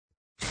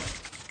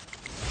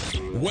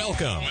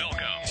Welcome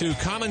to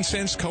Common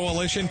Sense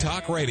Coalition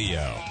Talk Radio,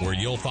 where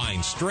you'll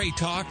find straight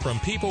talk from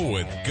people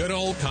with good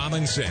old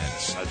common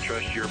sense. I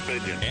trust your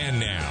opinion. And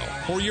now,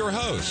 for your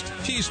host,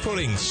 she's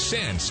putting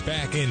sense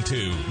back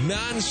into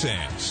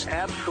nonsense.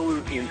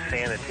 Absolute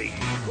insanity.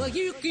 Well,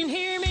 you can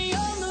hear me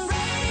on the radio.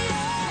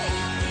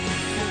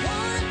 You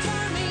want to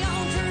turn me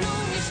on, turn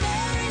on your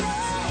stereo.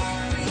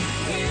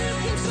 You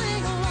can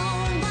sing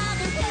along while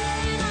they're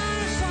playing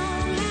our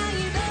song. How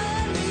you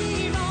done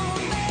me wrong,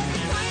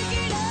 baby, crank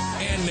it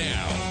up. And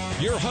now,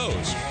 your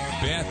host,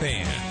 Beth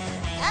Ann.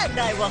 And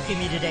I welcome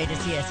you today to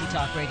CSC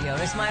Talk Radio.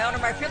 It's my honor,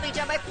 my privilege,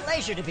 and my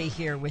pleasure to be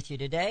here with you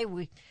today.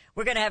 We're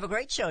going to have a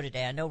great show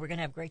today. I know we're going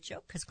to have a great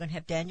show because we're going to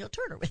have Daniel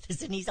Turner with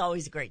us, and he's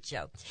always a great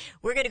show.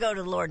 We're going to go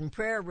to the Lord in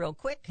prayer real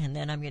quick, and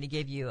then I'm going to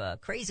give you a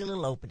crazy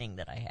little opening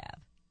that I have.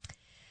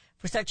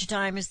 For such a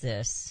time as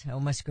this, O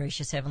most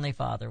gracious Heavenly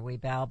Father, we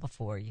bow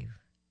before you.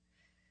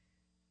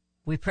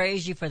 We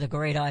praise you for the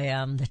great I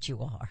am that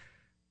you are.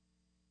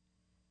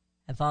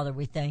 And Father,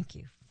 we thank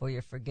you for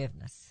your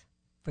forgiveness,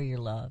 for your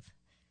love,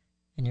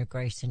 and your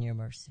grace and your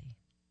mercy.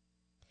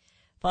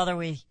 Father,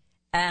 we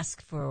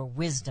ask for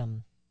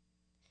wisdom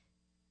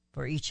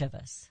for each of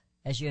us,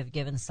 as you have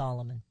given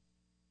Solomon,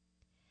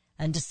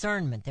 and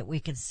discernment that we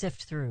can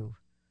sift through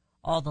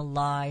all the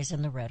lies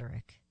and the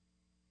rhetoric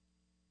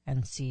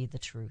and see the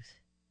truth.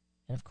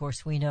 And of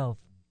course, we know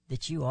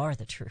that you are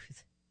the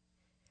truth.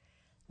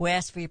 We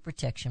ask for your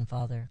protection,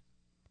 Father,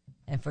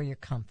 and for your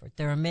comfort.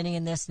 There are many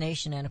in this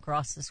nation and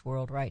across this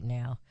world right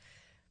now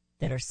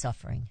that are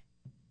suffering.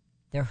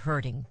 They're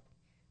hurting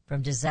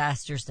from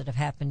disasters that have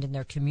happened in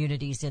their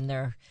communities, in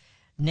their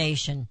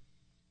nation,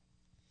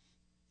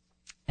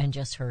 and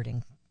just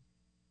hurting.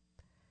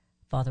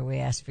 Father, we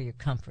ask for your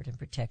comfort and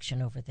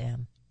protection over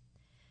them.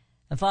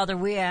 And Father,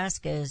 we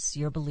ask as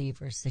your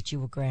believers that you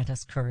will grant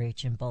us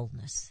courage and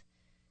boldness,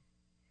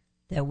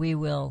 that we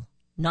will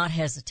not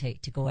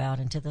hesitate to go out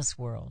into this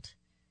world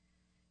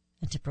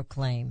and to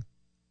proclaim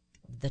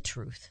the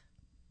truth,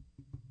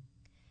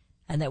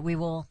 and that we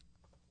will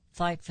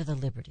fight for the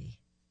liberty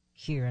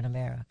here in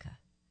America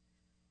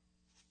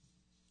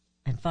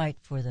and fight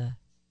for the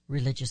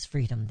religious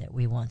freedom that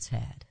we once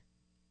had.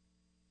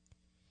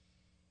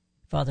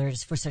 Father, it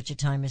is for such a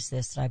time as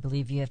this that I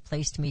believe you have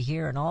placed me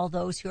here and all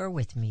those who are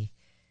with me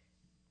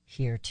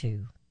here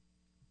too.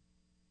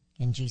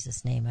 In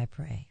Jesus' name I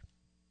pray.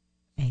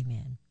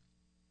 Amen.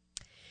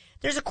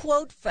 There's a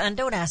quote, and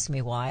don't ask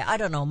me why. I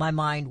don't know. My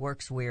mind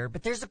works weird.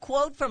 But there's a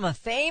quote from a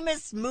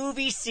famous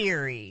movie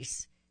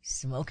series,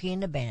 Smokey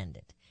and the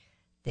Bandit,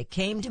 that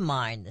came to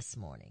mind this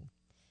morning.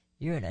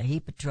 You're in a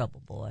heap of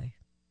trouble, boy.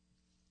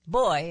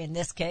 Boy, in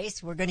this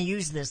case, we're going to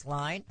use this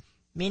line,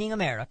 meaning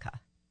America.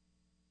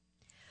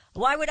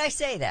 Why would I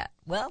say that?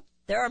 Well,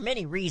 there are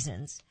many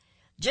reasons.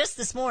 Just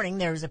this morning,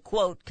 there was a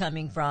quote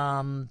coming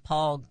from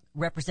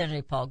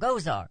Representative Paul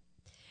Gosar.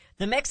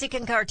 The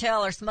Mexican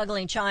cartel are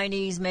smuggling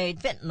Chinese-made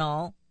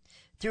fentanyl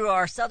through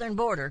our southern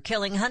border,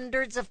 killing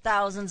hundreds of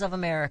thousands of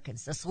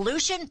Americans. The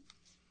solution?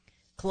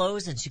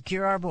 Close and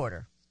secure our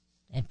border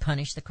and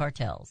punish the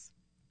cartels.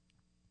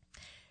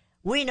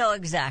 We know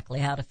exactly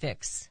how to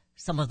fix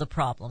some of the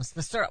problems.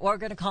 We're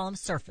going to call them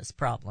surface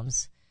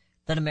problems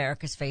that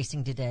America's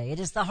facing today. It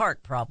is the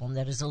heart problem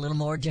that is a little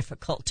more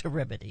difficult to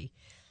remedy.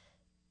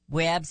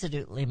 We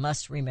absolutely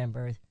must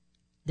remember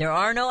there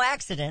are no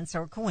accidents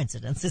or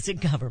coincidences in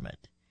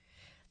government.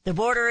 The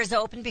border is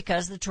open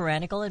because the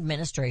tyrannical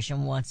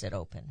administration wants it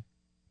open.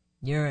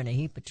 You're in a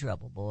heap of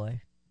trouble, boy.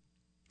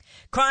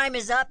 Crime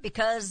is up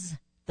because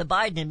the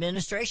Biden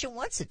administration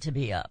wants it to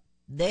be up.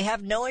 They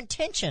have no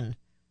intention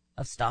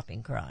of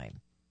stopping crime.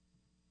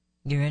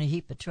 You're in a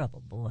heap of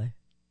trouble, boy.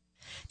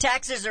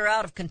 Taxes are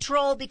out of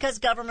control because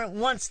government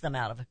wants them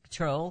out of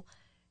control,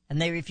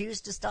 and they refuse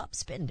to stop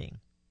spending.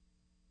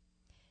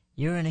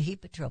 You're in a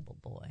heap of trouble,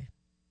 boy.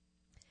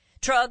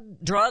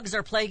 Drugs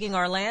are plaguing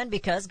our land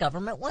because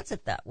government wants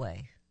it that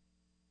way.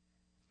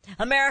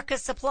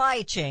 America's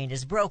supply chain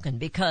is broken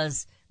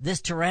because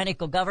this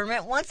tyrannical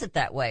government wants it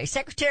that way.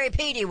 Secretary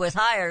Petey was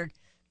hired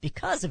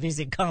because of his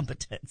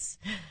incompetence.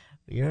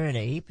 You're in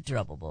a heap of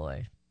trouble,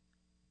 boy.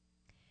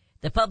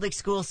 The public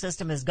school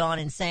system has gone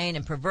insane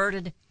and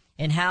perverted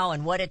in how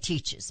and what it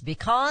teaches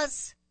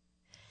because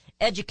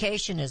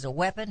education is a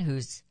weapon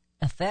whose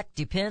effect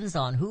depends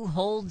on who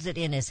holds it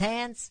in his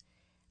hands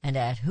and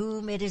at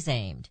whom it is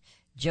aimed.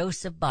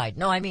 Joseph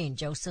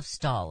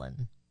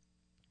Stalin.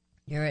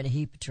 You're in a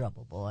heap of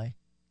trouble, boy.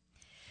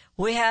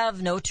 We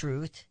have no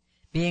truth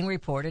being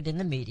reported in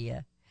the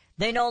media.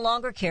 They no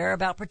longer care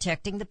about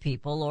protecting the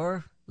people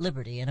or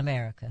liberty in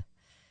America.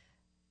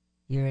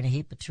 You're in a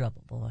heap of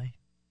trouble, boy.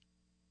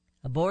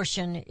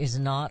 Abortion is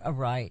not a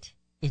right.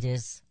 It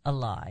is a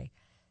lie.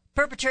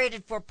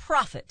 Perpetrated for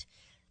profit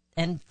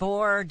and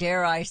for,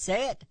 dare I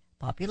say it,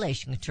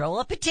 population control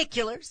of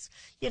particulars,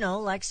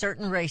 like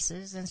certain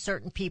races and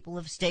certain people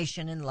of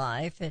station in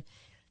life. It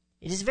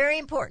is very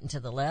important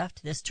to the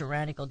left, this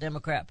tyrannical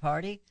Democrat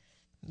Party.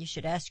 You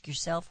should ask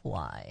yourself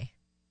why.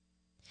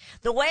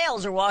 The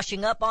whales are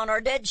washing up on our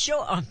dead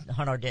shore,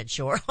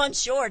 on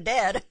shore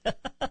dead.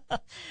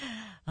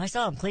 I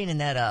saw him cleaning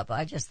that up.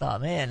 I just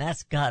thought, man,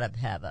 that's got to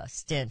have a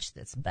stench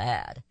that's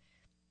bad.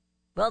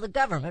 Well, the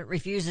government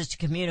refuses to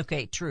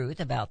communicate truth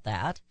about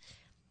that.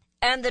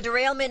 And the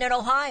derailment in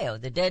Ohio,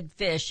 the dead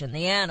fish and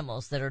the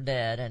animals that are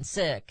dead and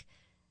sick.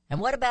 And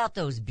what about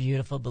those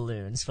beautiful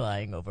balloons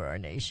flying over our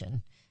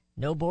nation?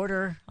 No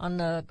border on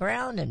the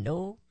ground and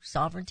no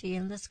sovereignty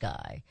in the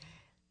sky.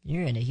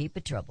 You're in a heap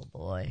of trouble,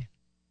 boy.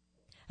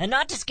 And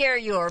not to scare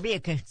you or be a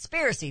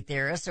conspiracy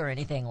theorist or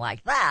anything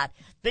like that,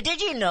 but did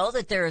you know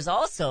that there is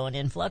also an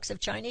influx of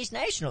Chinese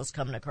nationals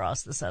coming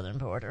across the southern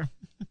border?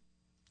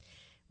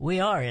 We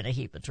are in a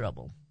heap of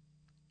trouble.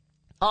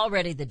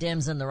 Already the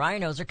Dems and the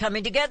Rhinos are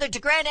coming together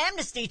to grant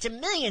amnesty to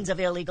millions of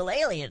illegal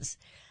aliens.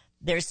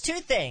 There's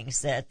two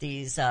things that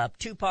these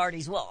two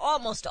parties will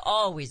almost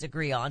always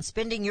agree on: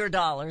 spending your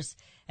dollars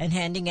and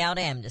handing out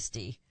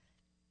amnesty,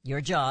 your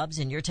jobs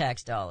and your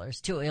tax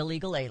dollars, to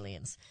illegal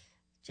aliens.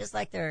 Just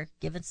like they're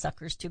giving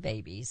suckers to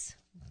babies.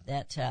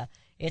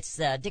 It's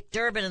Dick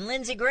Durbin and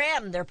Lindsey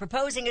Graham. They're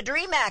proposing a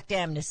DREAM Act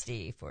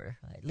amnesty for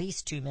at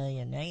least 2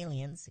 million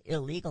aliens,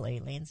 illegal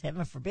aliens.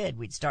 Heaven forbid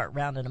we'd start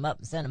rounding them up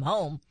and send them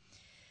home.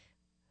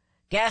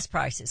 Gas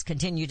prices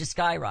continue to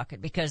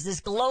skyrocket because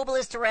this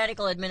globalist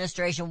tyrannical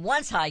administration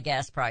wants high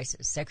gas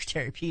prices.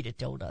 Secretary Pete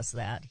told us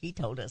that. He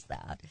told us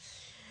that.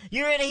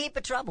 You're in a heap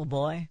of trouble,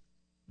 boy.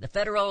 The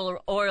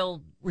federal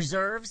oil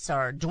reserves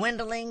are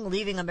dwindling,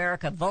 leaving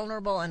America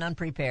vulnerable and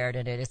unprepared,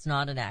 and it's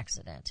not an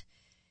accident.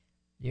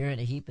 You're in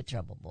a heap of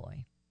trouble,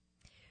 boy.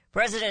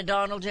 President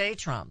Donald J.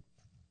 Trump,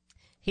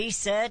 he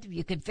said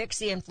you could fix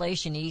the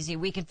inflation easy.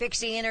 We can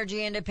fix the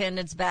energy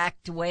independence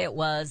back to the way it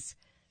was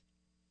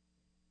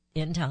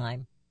in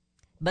time.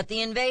 But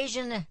the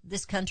invasion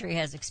this country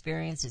has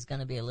experienced is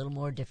going to be a little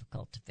more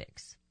difficult to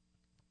fix.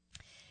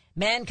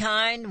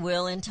 Mankind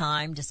will in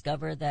time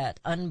discover that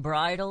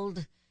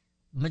unbridled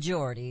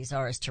majorities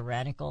are as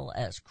tyrannical,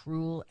 as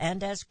cruel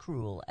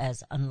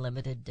as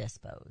unlimited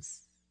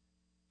despots.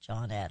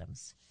 John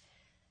Adams.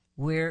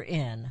 We're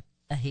in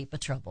a heap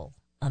of trouble,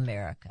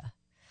 America.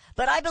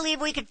 But I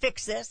believe we could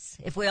fix this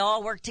if we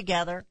all work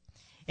together.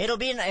 It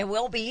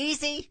won't be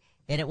easy,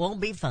 and it won't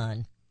be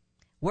fun.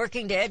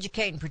 Working to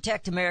educate and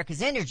protect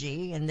America's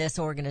energy in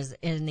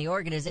the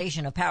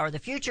organization of Power of the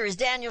Future is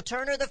Daniel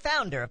Turner, the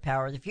founder of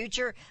Power of the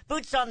Future.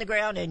 Boots on the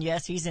ground, and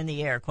yes, he's in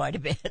the air quite a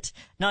bit.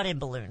 Not in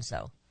balloons,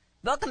 though.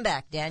 Welcome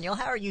back, Daniel.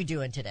 How are you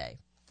doing today?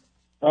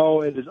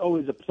 Oh, it is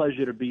always a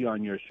pleasure to be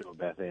on your show,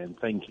 Beth Ann.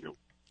 Thank you.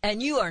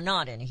 And you are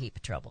not in a heap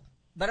of trouble.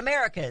 But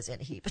America is in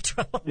a heap of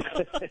trouble.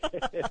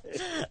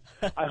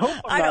 I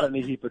hope I'm not in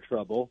a heap of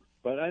trouble,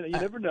 but you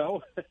never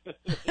know.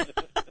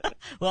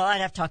 Well, I'd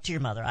have to talk to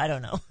your mother. I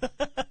don't know.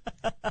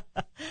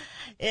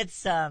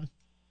 It's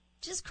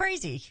just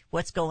crazy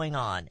what's going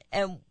on.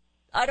 And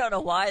I don't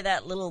know why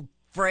that little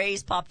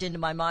phrase popped into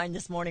my mind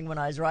this morning when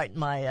I was writing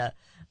my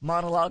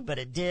monologue, but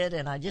it did.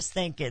 And I just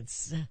think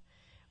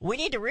we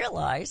need to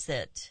realize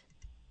that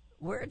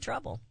we're in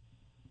trouble.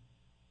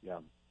 Yeah.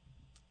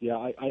 Yeah,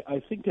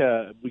 I think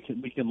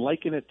we can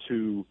liken it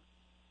to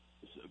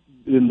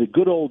in the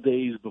good old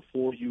days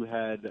before you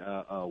had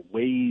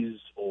Waze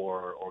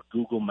or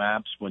Google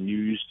Maps, when you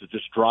used to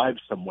just drive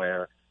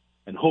somewhere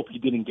and hope you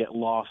didn't get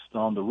lost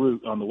on the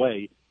route on the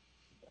way.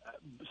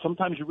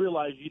 Sometimes you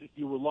realize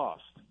you were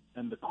lost,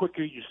 and the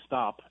quicker you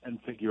stop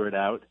and figure it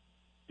out,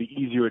 the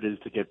easier it is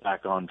to get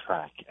back on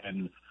track.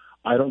 And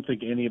I don't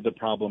think any of the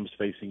problems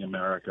facing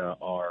America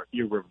are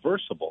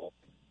irreversible.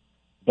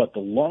 But the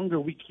longer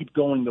we keep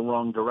going the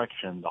wrong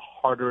direction, the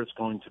harder it's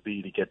going to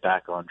be to get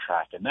back on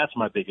track. And that's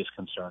my biggest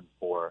concern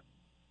for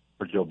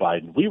Joe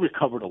Biden. We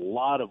recovered a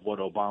lot of what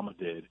Obama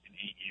did in 8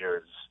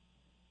 years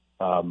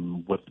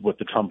with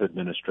the Trump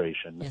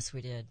administration. Yes,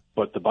 we did.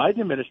 But the Biden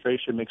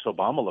administration makes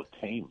Obama look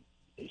tame.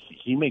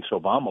 He makes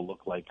Obama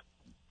look like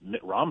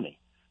Mitt Romney.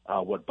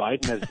 What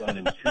Biden has done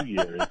in 2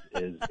 years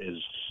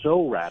is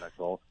so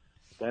radical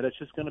that it's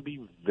just going to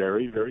be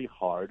very, very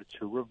hard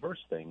to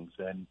reverse things.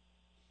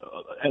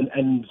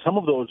 And some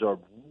of those are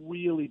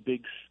really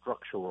big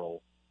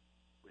structural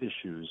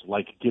issues,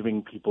 like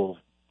giving people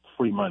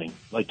free money,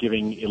 like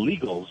giving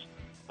illegals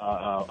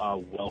a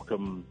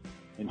welcome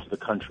into the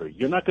country.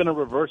 You're not going to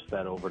reverse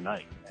that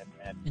overnight.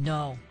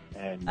 No.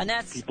 And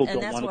that's, people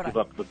don't want to give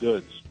up the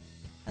goods.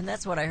 And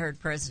that's what I heard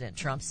President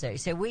Trump say. He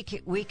said, we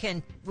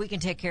can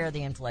take care of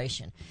the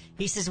inflation.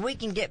 He says we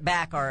can get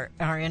back our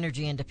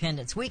energy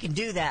independence. We can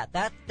do that.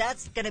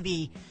 That's going to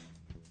be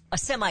a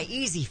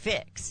semi-easy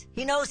fix.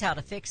 He knows how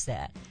to fix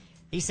that.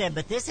 He said,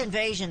 but this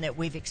invasion that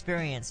we've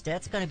experienced,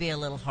 that's going to be a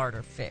little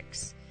harder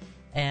fix.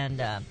 And,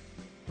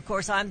 of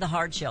course, I'm the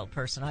hard-shelled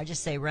person. I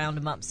just say round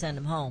them up, send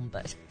them home.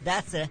 But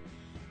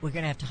we're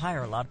going to have to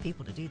hire a lot of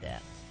people to do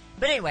that.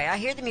 But anyway, I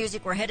hear the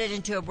music. We're headed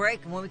into a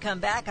break. And when we come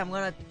back, I'm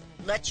going to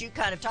let you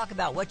kind of talk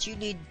about what you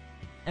need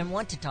and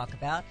want to talk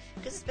about,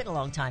 because it's been a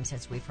long time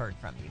since we've heard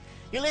from you.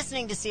 You're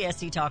listening to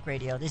CSC Talk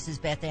Radio. This is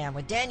Beth Ann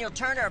with Daniel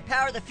Turner of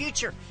Power of the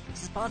Future.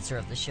 He's the sponsor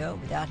of the show.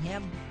 Without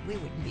him, we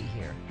wouldn't be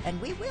here.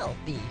 And we will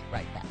be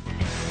right back.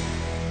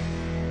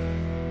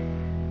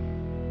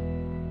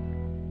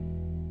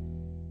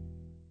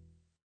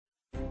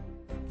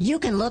 You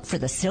can look for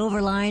the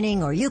silver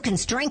lining, or you can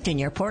strengthen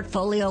your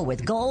portfolio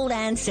with gold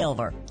and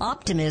silver.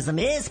 Optimism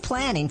is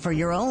planning for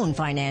your own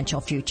financial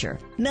future.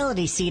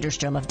 Melody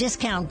Cedarstrom of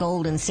Discount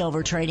Gold and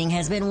Silver Trading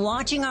has been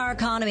watching our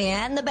economy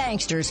and the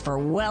banksters for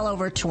well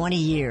over 20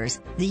 years.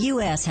 The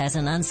U.S. has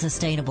an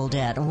unsustainable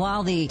debt, and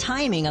while the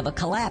timing of a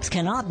collapse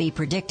cannot be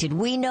predicted,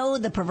 we know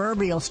the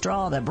proverbial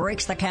straw that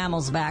breaks the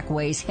camel's back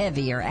weighs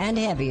heavier and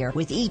heavier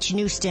with each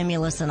new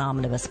stimulus and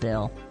omnibus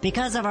bill.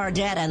 Because of our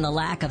debt and the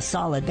lack of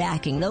solid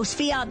backing, those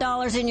fiat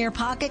dollars in your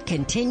pocket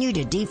continue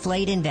to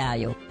deflate in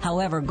value.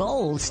 However,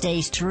 gold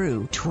stays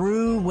true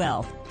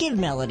wealth. Give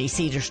Melody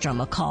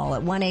Cedarstrom a call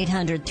at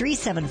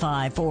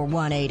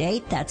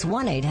 1-800-375-4188. That's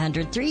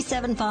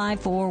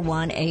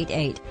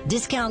 1-800-375-4188.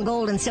 Discount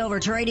Gold and Silver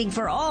Trading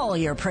for all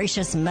your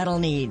precious metal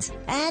needs.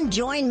 And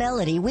join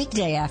Melody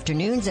weekday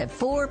afternoons at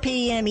 4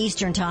 p.m.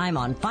 Eastern Time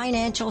on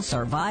Financial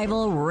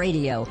Survival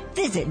Radio.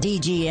 Visit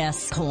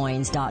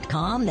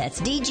dgscoins.com.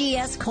 That's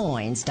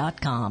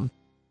dgscoins.com.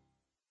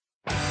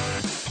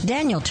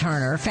 Daniel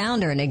Turner,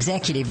 founder and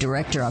executive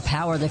director of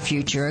Power the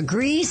Future,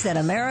 agrees that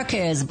America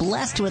is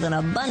blessed with an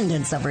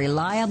abundance of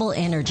reliable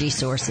energy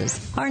sources.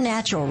 Our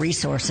natural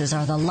resources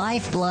are the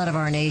lifeblood of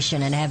our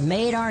nation and have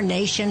made our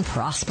nation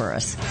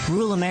prosperous.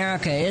 Rural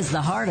America is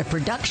the heart of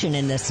production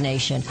in this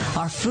nation.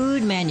 Our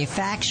food,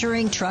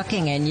 manufacturing,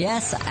 trucking, and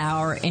yes,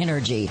 our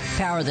energy.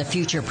 Power the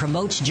Future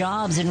promotes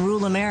jobs in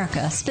rural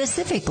America,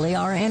 specifically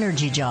our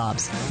energy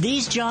jobs.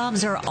 These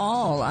jobs are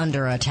all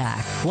under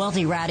attack.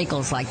 Wealthy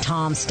radicals like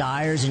Tom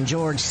Stiers and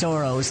George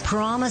Soros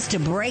promise to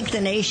break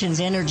the nation's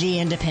energy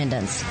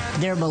independence.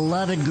 Their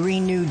beloved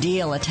Green New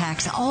Deal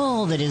attacks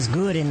all that is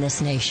good in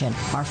this nation.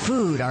 Our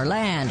food, our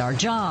land, our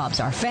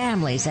jobs, our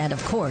families, and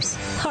of course,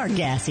 our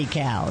gassy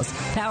cows.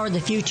 Power the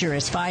Future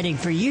is fighting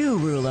for you,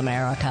 rural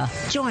America.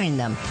 Join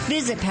them.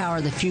 Visit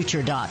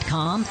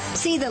PowerTheFuture.com.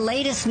 See the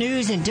latest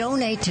news and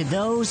donate to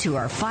those who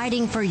are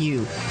fighting for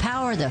you.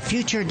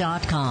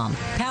 PowerTheFuture.com.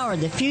 Power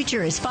the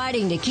Future is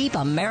fighting to keep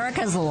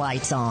America's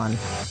lights on.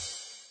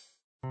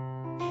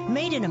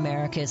 Made in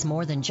America is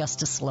more than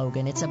just a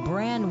slogan. It's a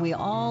brand we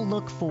all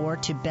look for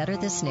to better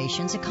this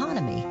nation's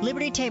economy.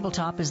 Liberty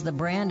Tabletop is the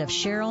brand of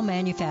Sherrill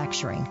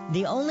Manufacturing,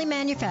 the only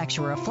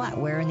manufacturer of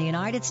flatware in the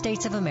United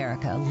States of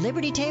America.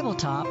 Liberty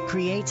Tabletop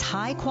creates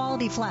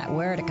high-quality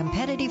flatware at a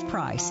competitive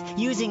price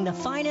using the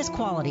finest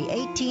quality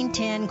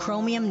 1810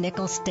 chromium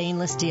nickel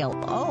stainless steel.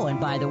 Oh,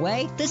 and by the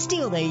way, the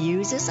steel they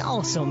use is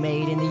also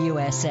made in the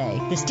USA.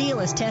 The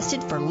steel is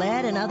tested for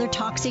lead and other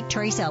toxic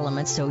trace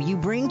elements, so you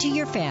bring to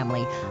your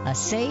family a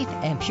safe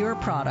and pure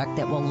product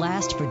that will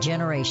last for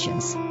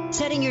generations.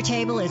 Setting your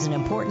table is an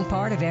important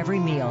part of every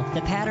meal. The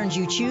patterns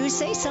you choose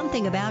say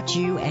something about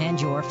you and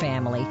your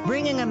family.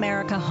 Bringing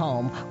America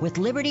home with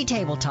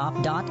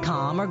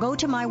LibertyTabletop.com, or go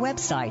to my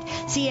website,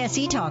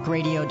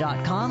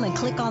 CSETalkRadio.com, and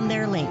click on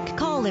their link.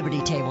 Call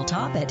Liberty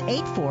Tabletop at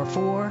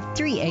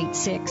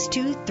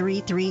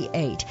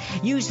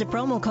 844-386-2338. Use the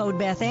promo code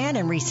BethAnn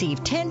and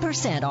receive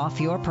 10%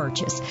 off your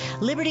purchase.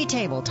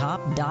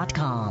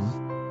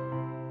 LibertyTabletop.com.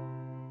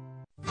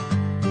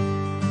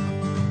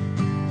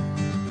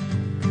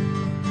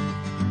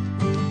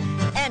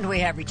 And we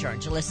have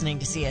returned to listening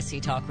to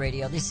CSC Talk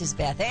Radio. This is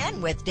Beth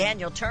Ann with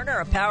Daniel Turner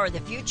of Power of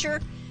the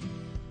Future.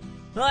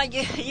 Well,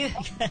 you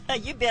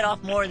bit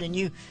off more than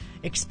you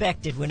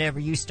expected whenever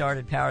you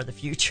started Power of the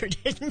Future,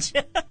 didn't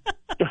you?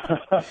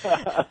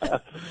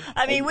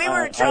 I mean, we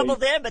were in trouble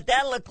then, but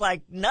that looked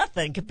like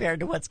nothing compared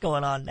to what's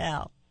going on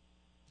now.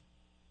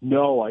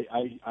 No,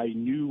 I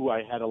knew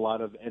I had a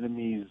lot of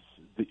enemies.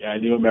 I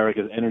knew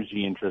America's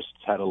energy interests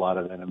had a lot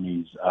of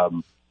enemies.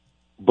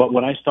 But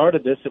when I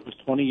started this, it was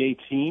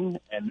 2018,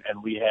 and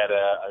we had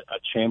a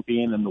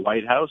champion in the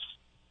White House.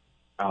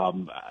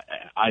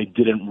 I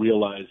didn't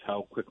realize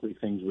how quickly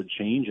things would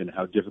change and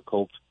how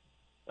difficult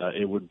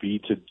it would be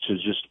to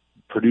just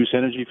produce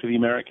energy for the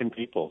American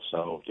people.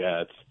 So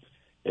yeah,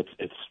 it's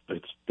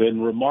been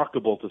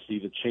remarkable to see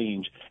the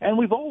change, and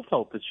we've all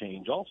felt the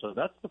change. Also,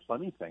 that's the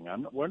funny thing.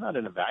 We're not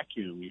in a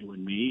vacuum. You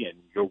and me and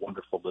your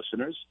wonderful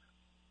listeners,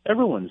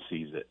 everyone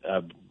sees it,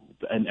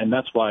 and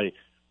that's why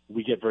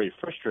we get very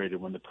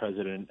frustrated when the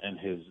president and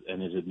his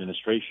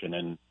administration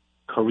and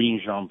Karine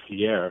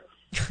Jean-Pierre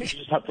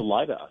just have to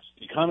lie to us.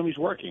 The economy's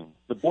working.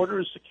 The border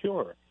is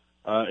secure.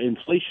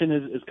 Inflation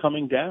is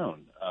coming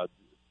down.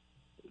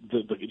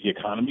 The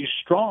economy is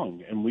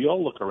strong. And we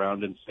all look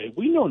around and say,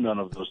 we know none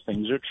of those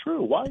things are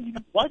true. Why do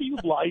you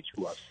lie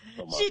to us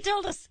so much? She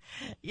told us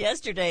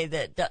yesterday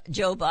that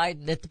Joe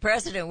Biden, that the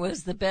president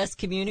was the best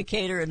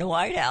communicator in the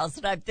White House.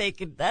 And I'm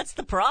thinking, that's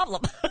the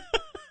problem.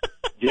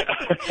 Yeah.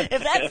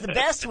 If that's the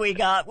best we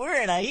got, we're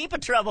in a heap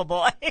of trouble,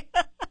 boy.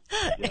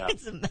 Yeah.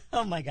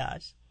 Oh, my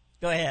gosh.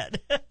 Go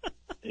ahead.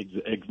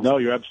 No,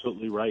 you're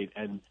absolutely right.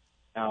 And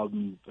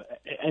the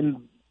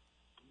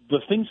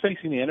things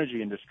facing the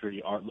energy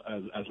industry are,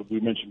 as we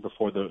mentioned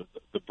before the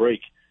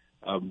break,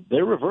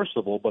 they're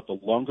reversible, but the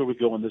longer we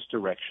go in this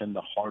direction,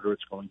 the harder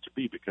it's going to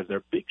be, because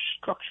they're big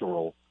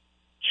structural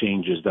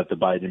changes that the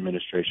Biden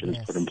administration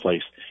has put in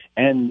place.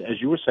 And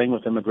as you were saying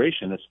with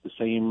immigration, it's the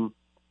same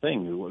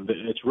thing.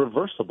 It's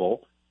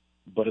reversible,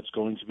 but it's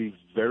going to be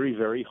very,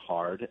 very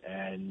hard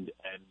and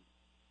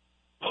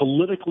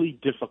politically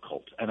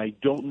difficult. And I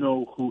don't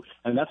know who,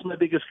 and that's my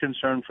biggest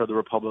concern for the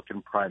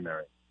Republican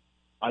primary.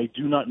 I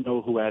do not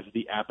know who has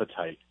the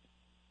appetite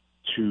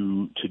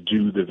to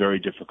do the very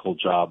difficult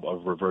job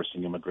of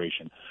reversing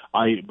immigration.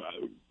 They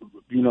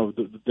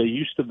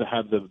used to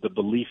have the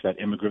belief that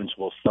immigrants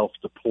will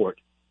self-deport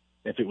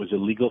if it was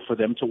illegal for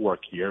them to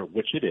work here,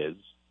 which it is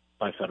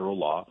by federal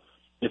law,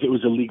 if it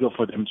was illegal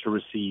for them to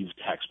receive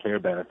taxpayer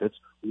benefits,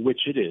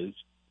 which it is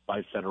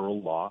by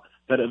federal law,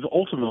 that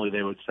ultimately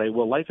they would say,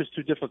 well, life is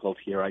too difficult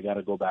here, I got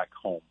to go back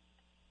home.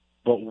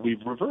 But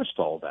we've reversed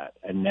all that.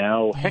 And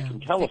now, heck, in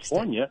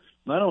California,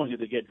 not only do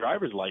they get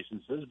driver's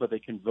licenses, but they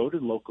can vote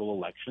in local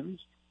elections.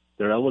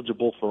 They're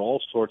eligible for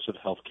all sorts of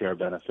health care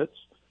benefits.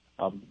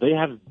 They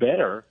have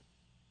better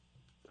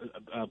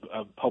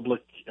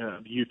public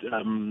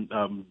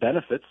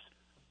benefits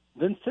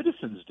than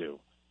citizens do.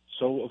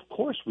 So, of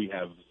course, we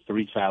have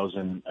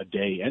 3,000 a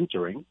day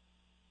entering.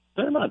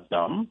 They're not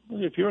dumb.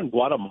 If you're in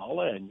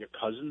Guatemala and your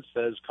cousin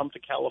says, come to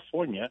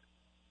California,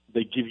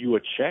 they give you a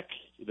check,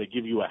 they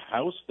give you a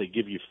house, they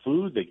give you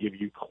food, they give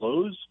you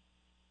clothes.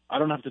 I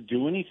don't have to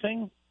do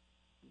anything.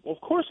 Well,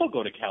 of course I'll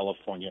go to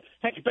California.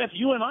 Heck, Beth,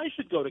 you and I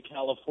should go to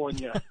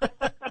California.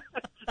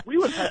 We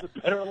would have a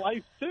better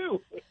life,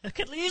 too. I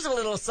could use a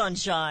little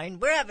sunshine.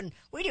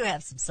 We do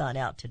have some sun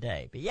out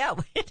today, but yeah.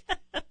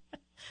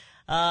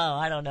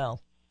 I don't know.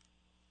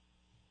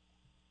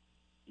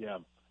 Yeah.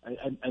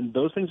 And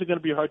those things are going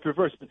to be hard to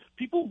reverse. But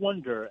people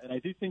wonder, and I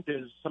do think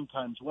there's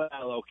sometimes, well,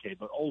 okay,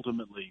 but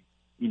ultimately,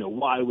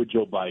 why would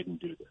Joe Biden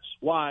do this?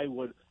 Why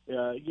would,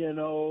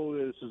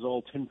 this is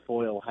all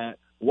tinfoil hat.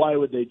 Why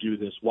would they do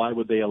this? Why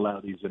would they allow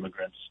these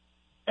immigrants?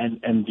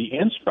 And the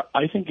answer,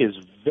 I think, is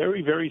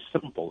very, very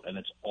simple, and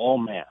it's all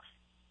math.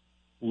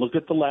 Look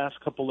at the last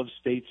couple of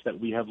states that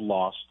we have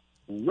lost,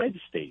 red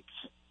states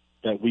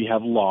that we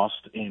have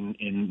lost in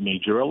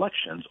major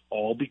elections,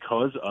 all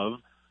because of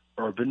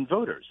urban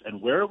voters.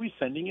 And where are we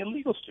sending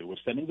illegals to? We're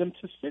sending them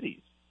to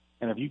cities.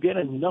 And if you get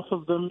enough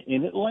of them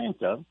in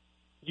Atlanta,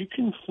 you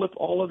can flip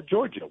all of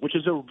Georgia, which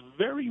is a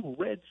very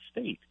red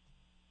state.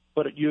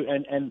 But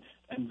and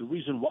the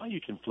reason why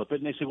you can flip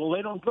it, and they say, well,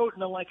 they don't vote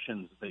in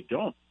elections. They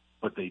don't,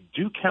 but they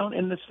do count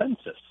in the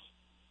census.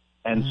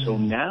 And so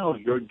now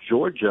your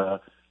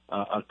Georgia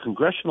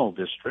congressional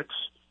districts,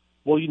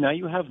 well, now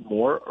you have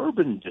more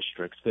urban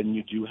districts than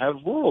you do have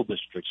rural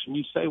districts. And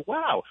you say,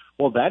 wow,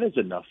 well, that is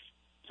enough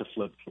to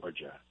flip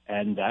Georgia,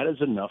 and that is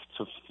enough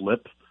to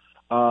flip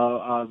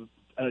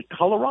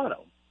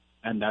Colorado,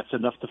 and that's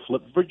enough to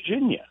flip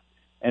Virginia.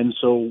 And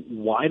so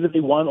why do they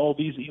want all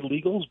these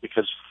illegals?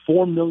 Because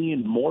 4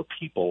 million more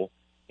people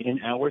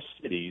in our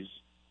cities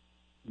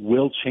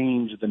will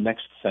change the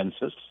next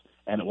census,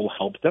 and it will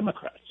help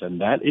Democrats,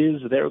 and that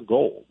is their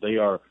goal. They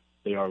are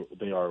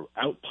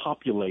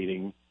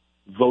outpopulating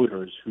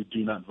voters who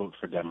do not vote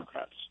for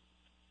Democrats.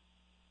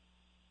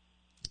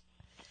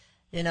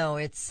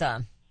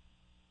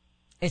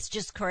 It's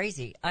just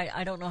crazy.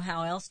 I don't know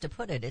how else to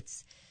put it.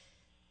 It's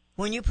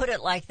when you put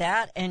it like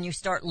that and you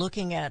start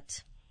looking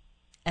at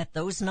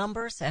those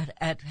numbers,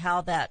 at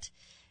how that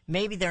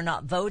maybe they're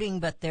not voting,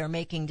 but they're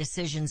making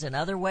decisions in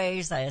other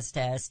ways as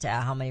to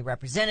how many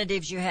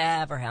representatives you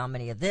have or how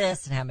many of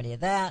this and how many of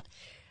that,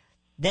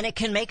 then it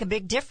can make a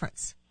big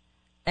difference.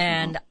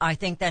 And I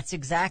think that's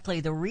exactly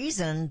the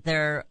reason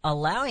they're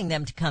allowing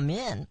them to come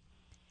in.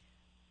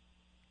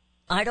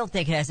 I don't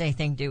think it has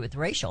anything to do with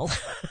racial.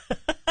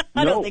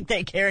 I don't think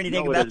they care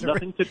anything about it has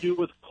nothing to do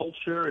with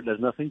culture. It has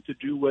nothing to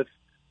do with,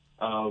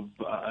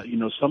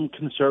 some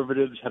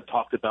conservatives have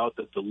talked about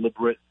the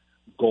deliberate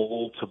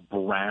goal to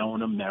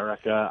brown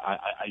America.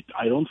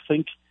 I don't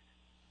think,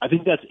 I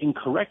think that's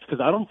incorrect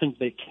because I don't think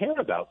they care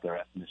about their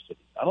ethnicity.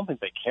 I don't think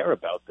they care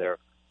about their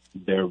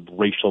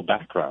racial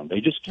background.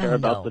 They just care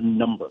about the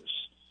numbers.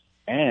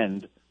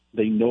 And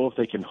they know if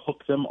they can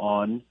hook them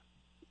on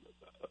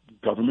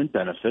government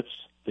benefits,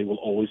 they will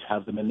always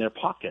have them in their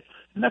pocket.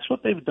 And that's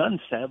what they've done,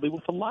 sadly,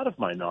 with a lot of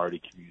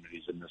minority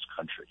communities in this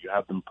country. You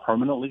have them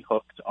permanently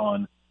hooked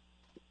on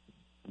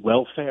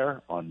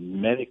welfare, on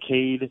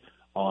Medicaid,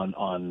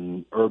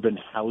 on urban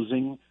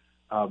housing.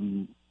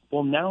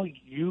 Well, now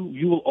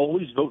you will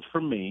always vote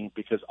for me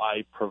because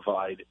I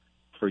provide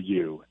for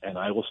you, and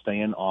I will stay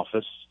in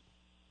office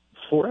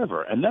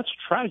forever. And that's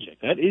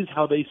tragic. That is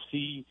how they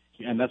see,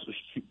 and that's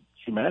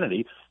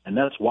humanity. And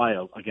that's why,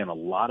 again, a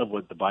lot of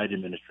what the Biden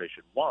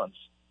administration wants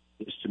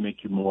is to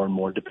make you more and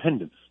more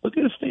dependent. Look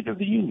at the State of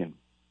the Union.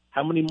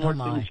 How many more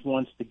things he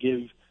wants to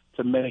give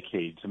to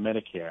Medicaid, to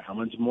Medicare, how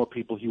many more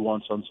people he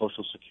wants on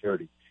Social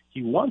Security.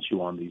 He wants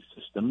you on these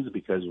systems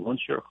because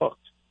once you're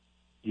hooked,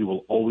 you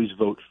will always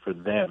vote for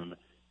them,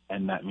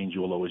 and that means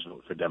you will always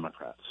vote for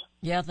Democrats.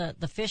 Yeah,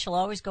 the fish will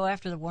always go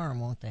after the worm,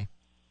 won't they?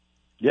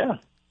 Yeah,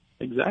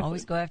 exactly.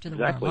 Always go after the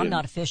worm. I'm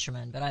not a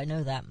fisherman, but I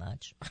know that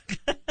much.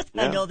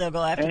 I know they'll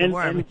go after the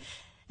worm.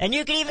 And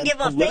you can even give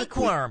them a fake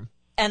worm,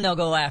 and they'll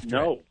go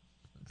after it.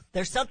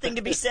 There's something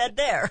to be said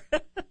there.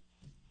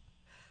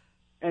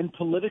 And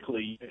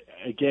politically,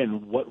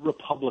 again, what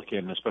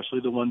Republican, especially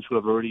the ones who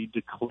have already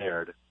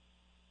declared,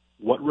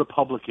 what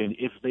Republican,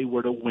 if they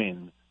were to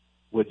win,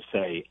 would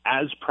say,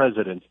 as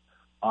president,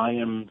 I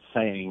am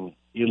saying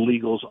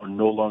illegals are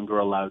no longer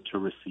allowed to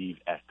receive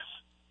X.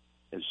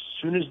 As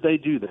soon as they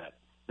do that,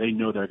 they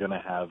know they're going to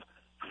have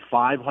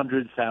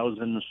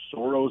 500,000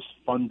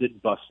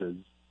 Soros-funded buses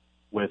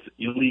with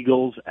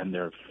illegals and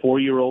their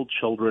 4-year-old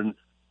children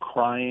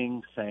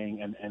crying,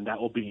 saying, and that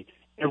will be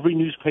every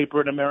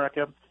newspaper in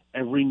America,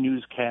 every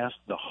newscast,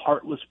 the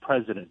heartless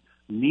president.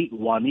 Meet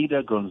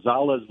Juanita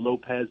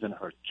Gonzalez-Lopez and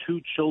her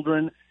 2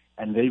 children,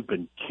 and they've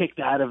been kicked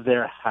out of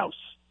their house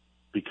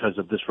because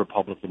of this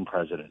Republican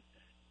president.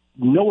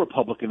 No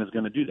Republican is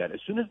going to do that. As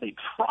soon as they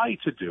try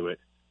to do it,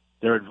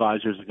 their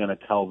advisors are going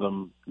to tell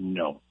them,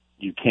 no,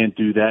 you can't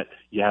do that.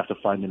 You have to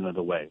find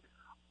another way.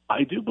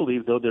 I do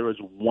believe, though, there is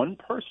one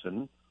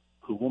person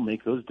who will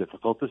make those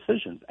difficult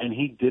decisions, and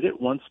he did it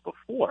once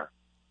before.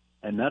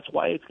 And that's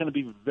why it's going to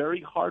be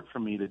very hard for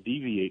me to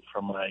deviate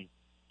from my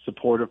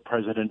support of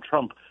President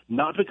Trump,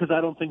 not because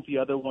I don't think the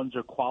other ones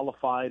are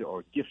qualified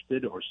or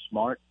gifted or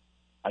smart.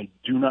 I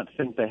do not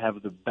think they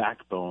have the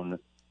backbone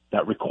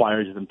that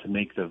requires them to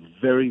make the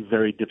very,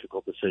 very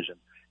difficult decision.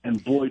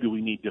 And boy, do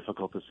we need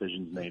difficult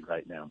decisions made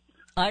right now.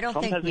 I don't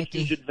Trump think has Nikki...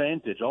 a huge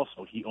advantage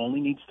also. He only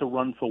needs to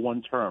run for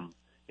one term.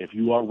 If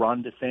you are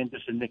Ron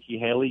DeSantis and Nikki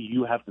Haley,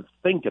 you have to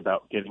think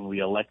about getting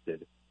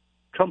reelected.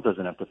 Trump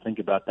doesn't have to think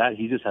about that.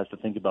 He just has to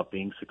think about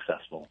being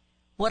successful.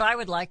 What I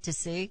would like to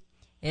see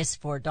is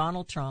for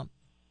Donald Trump,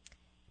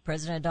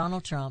 President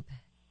Donald Trump,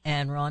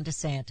 and Ron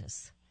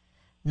DeSantis,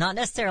 not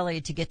necessarily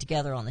to get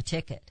together on the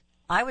ticket.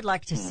 I would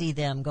like to see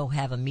them go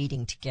have a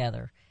meeting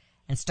together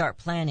and start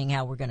planning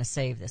how we're going to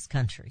save this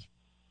country.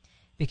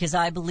 Because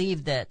I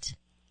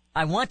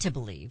want to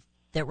believe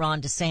that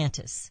Ron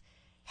DeSantis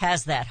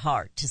has that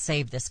heart to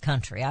save this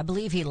country. I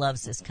believe he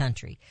loves this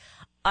country.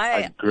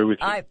 I agree with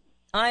you.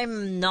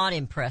 I'm not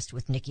impressed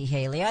with Nikki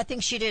Haley. I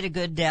think she did a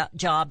good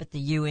job at the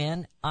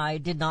UN. I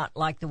did not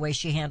like the way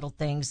she handled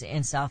things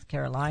in South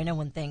Carolina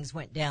when things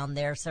went down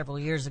there several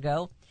years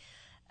ago.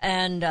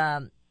 And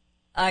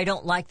I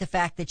don't like the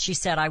fact that she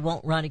said, I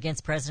won't run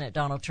against President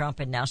Donald Trump,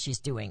 and now she's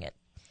doing it.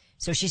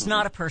 So she's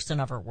not a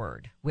person of her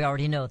word. We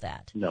already know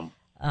that. No.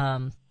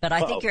 But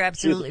I think you're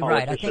absolutely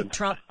right. I think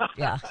Trump,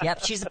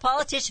 she's a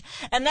politician.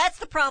 And that's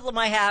the problem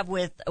I have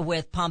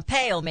with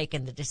Pompeo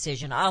making the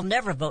decision. I'll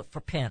never vote for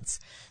Pence.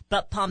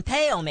 But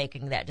Pompeo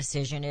making that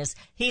decision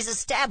he's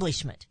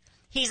establishment.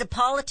 He's a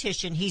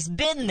politician. He's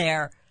been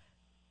there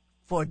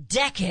for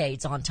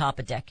decades on top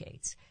of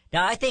decades.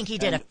 Now, I think he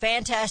did a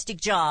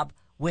fantastic job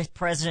with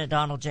President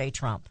Donald J.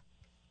 Trump.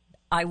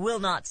 I will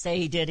not say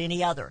he did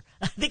any other.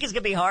 I think it's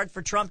going to be hard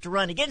for Trump to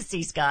run against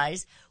these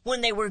guys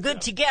when they were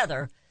good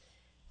together.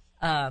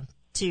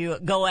 To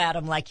go at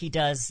him like he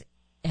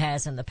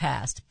has in the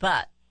past.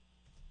 But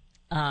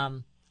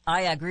I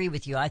agree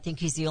with you. I think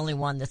he's the only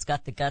one that's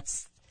got the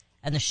guts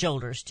and the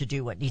shoulders to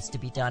do what needs to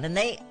be done. And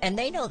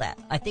they know that.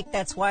 I think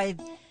that's why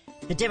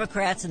the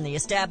Democrats and the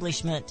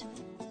establishment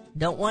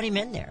don't want him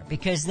in there,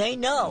 because they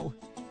know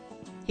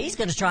he's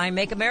going to try and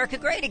make America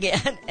great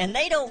again. And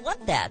they don't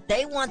want that.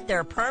 They want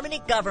their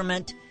permanent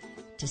government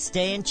to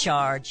stay in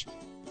charge.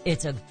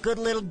 It's a good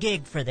little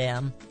gig for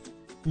them.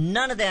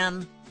 None of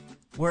them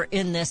were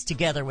in this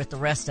together with the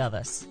rest of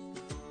us.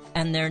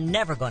 And they're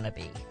never going to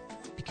be,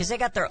 because they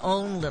got their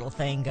own little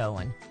thing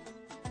going.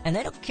 And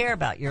they don't care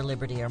about your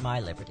liberty or my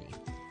liberty.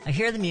 I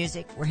hear the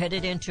music. We're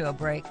headed into a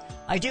break.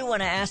 I do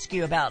want to ask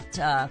you about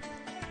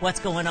what's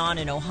going on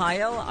in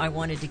Ohio. I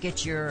wanted to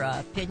get your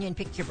opinion,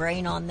 pick your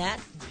brain on that.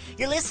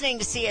 You're listening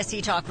to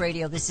CSE Talk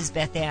Radio. This is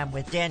Beth Ann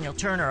with Daniel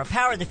Turner of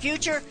Power the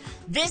Future.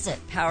 Visit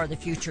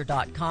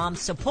PowerTheFuture.com.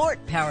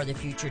 Support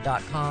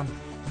PowerTheFuture.com.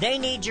 They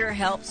need your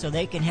help so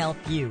they can help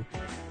you.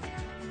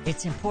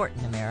 It's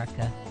important,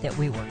 America, that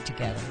we work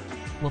together.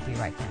 We'll be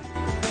right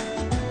back.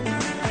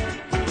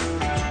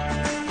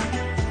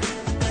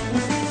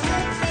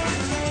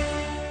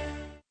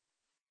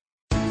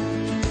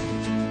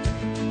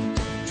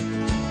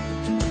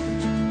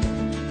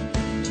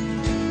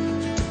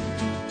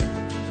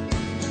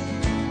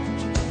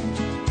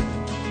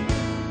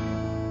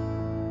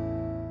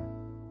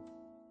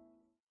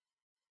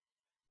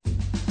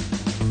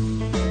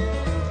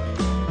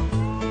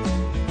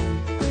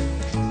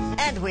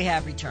 We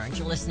have returned.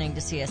 You're listening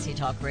to CSC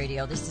Talk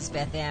Radio. This is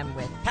Beth Ann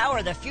with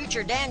Power the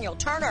Future, Daniel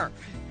Turner.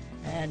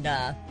 And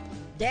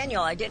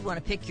Daniel, I did want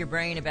to pick your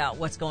brain about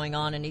what's going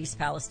on in East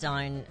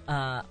Palestine,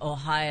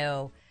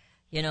 Ohio.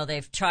 You know,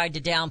 they've tried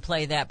to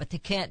downplay that, but they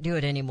can't do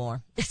it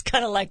anymore. It's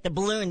kind of like the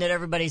balloon that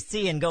everybody's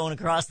seeing going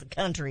across the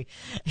country.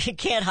 You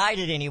can't hide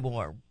it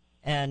anymore.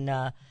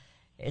 And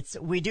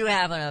we do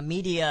have a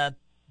media,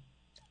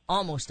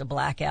 almost a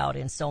blackout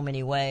in so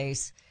many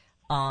ways.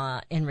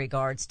 In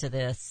regards to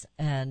this,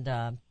 and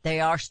they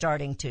are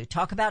starting to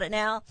talk about it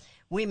now.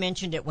 We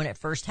mentioned it when it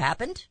first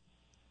happened,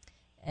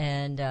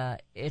 and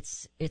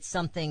it's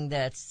something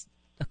that's,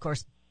 of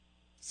course,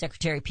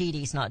 Secretary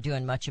Petey's not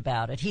doing much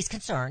about it. He's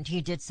concerned.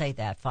 He did say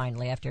that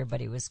finally after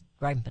everybody was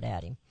griping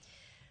at him.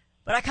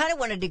 But I kind of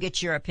wanted to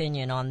get your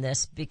opinion on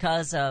this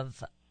because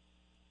of,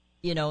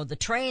 the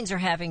trains are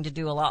having to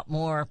do a lot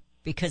more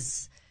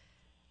because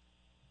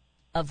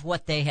of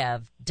what they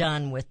have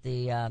done with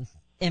the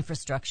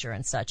infrastructure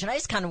and such. And I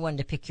just kind of wanted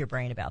to pick your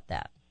brain about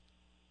that.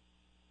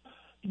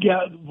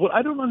 Yeah, what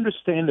I don't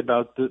understand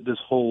about this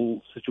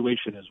whole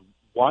situation is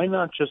why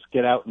not just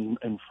get out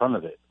in front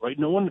of it, right?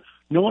 No one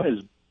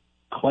is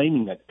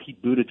claiming that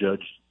Pete Buttigieg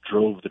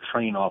drove the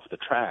train off the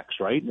tracks,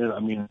 right? I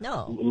mean,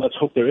 No. Let's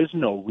hope there is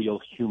no real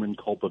human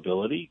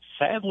culpability.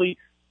 Sadly,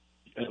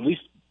 at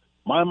least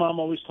my mom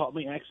always taught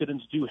me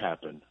accidents do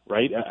happen,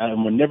 right?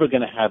 And we're never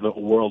going to have a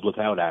world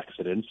without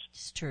accidents.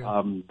 It's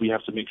true. We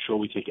have to make sure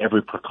we take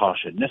every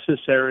precaution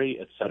necessary,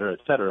 et cetera, et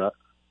cetera.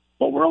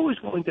 But we're always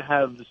going to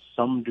have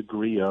some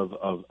degree of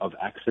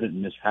accident,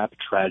 mishap,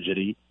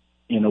 tragedy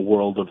in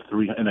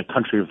a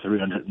country of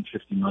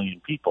 350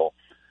 million people.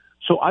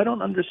 So I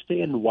don't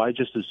understand why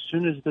just as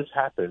soon as this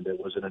happened, it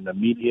was an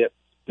immediate,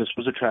 this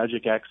was a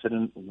tragic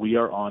accident, we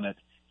are on it,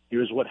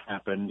 here's what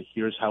happened,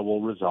 here's how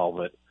we'll resolve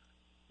it.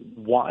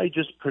 Why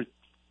just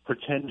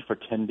pretend for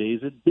 10 days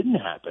it didn't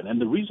happen? And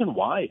the reason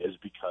why is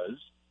because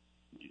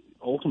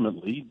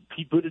ultimately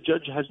Pete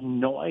Buttigieg has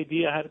no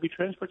idea how to be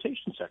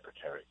transportation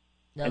secretary.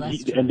 No, and,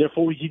 that's true. and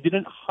therefore he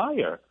didn't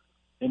hire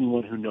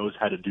anyone who knows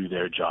how to do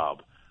their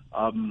job.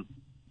 I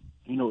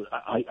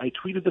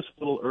tweeted this a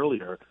little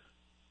earlier.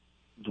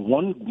 The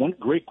one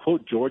great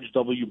quote George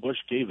W. Bush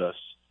gave us,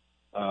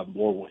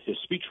 or his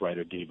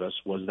speechwriter gave us,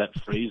 was that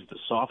phrase, the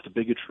soft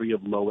bigotry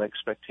of low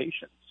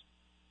expectations.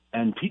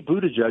 And Pete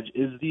Buttigieg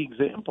is the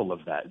example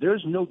of that.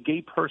 There's no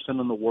gay person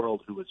in the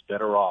world who is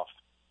better off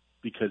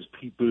because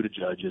Pete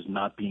Buttigieg is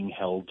not being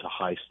held to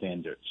high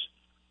standards,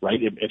 right?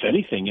 If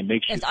anything, it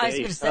makes you say, I was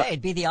going to say,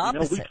 it'd be the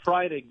opposite. We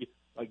tried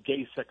a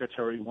gay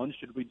secretary once.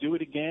 Should we do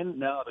it again?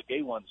 No, the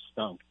gay one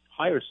stunk.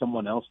 Hire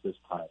someone else this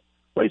time,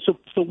 right? So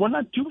we're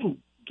not doing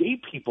gay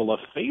people a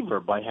favor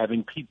by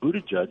having Pete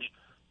Buttigieg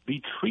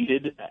be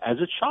treated as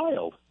a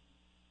child.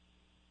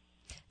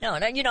 No,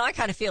 and I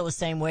kind of feel the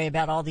same way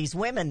about all these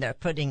women they're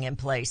putting in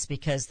place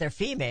because they're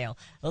female.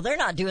 Well, they're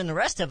not doing the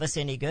rest of us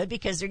any good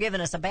because they're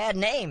giving us a bad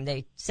name.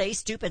 They say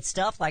stupid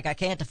stuff like I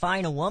can't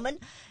define a woman,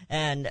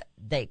 and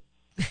the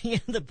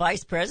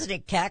vice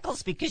president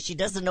cackles because she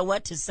doesn't know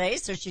what to say,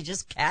 so she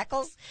just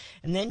cackles.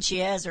 And then she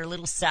has her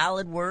little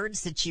salad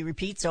words that she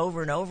repeats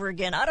over and over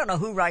again. I don't know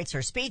who writes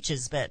her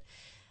speeches, but,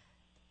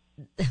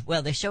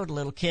 well, they showed a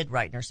little kid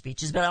writing her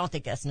speeches, but I don't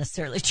think that's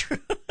necessarily true.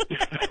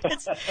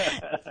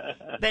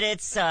 But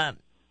it's,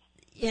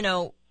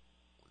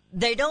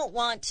 they don't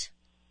want,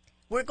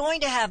 we're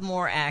going to have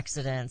more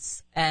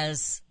accidents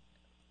and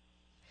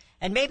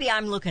maybe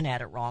I'm looking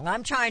at it wrong.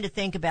 I'm trying to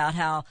think about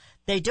how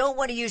they don't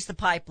want to use the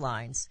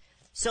pipelines.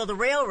 So the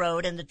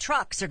railroad and the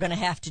trucks are going to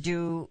have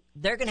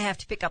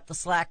to pick up the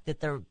slack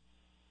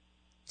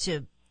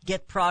to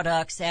get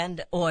products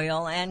and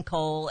oil and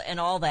coal and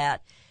all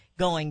that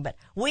going. But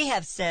we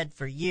have said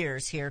for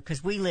years here,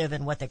 because we live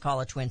in what they call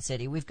a Twin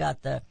City. We've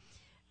got the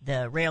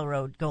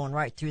railroad going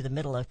right through the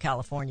middle of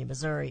California,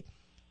 Missouri,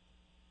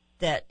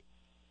 that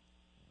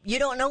you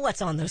don't know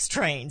what's on those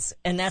trains.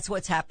 And that's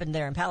what's happened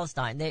there in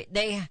Palestine.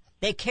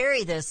 They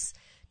carry this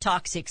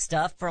toxic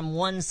stuff from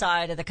one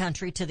side of the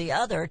country to the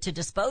other to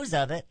dispose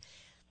of it.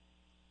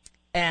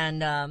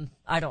 And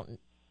I don't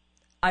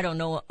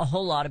know a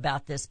whole lot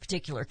about this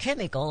particular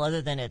chemical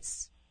other than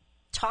it's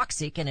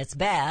toxic and it's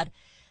bad.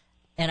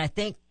 And I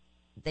think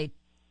they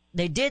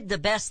did the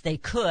best they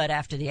could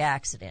after the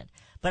accident.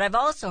 But I've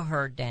also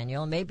heard,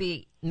 Daniel,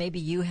 maybe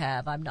you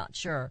have, I'm not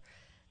sure,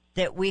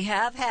 that we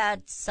have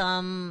had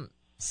some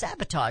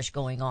sabotage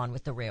going on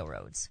with the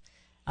railroads.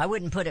 I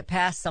wouldn't put it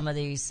past some of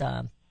these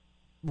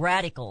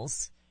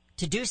radicals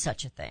to do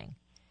such a thing.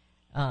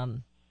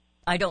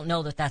 I don't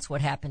know that that's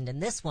what happened in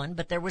this one,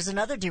 but there was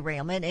another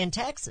derailment in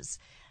Texas.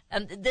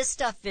 This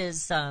stuff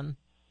is,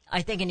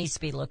 I think it needs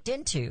to be looked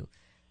into.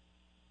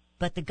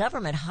 But the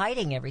government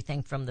hiding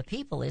everything from the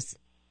people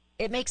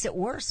it makes it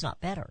worse,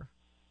 not better.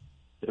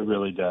 It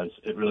really does.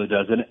 It really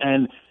does.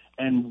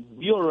 And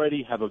we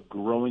already have a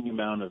growing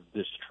amount of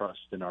distrust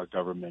in our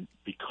government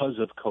because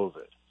of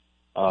COVID.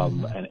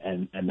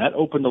 And that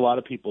opened a lot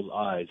of people's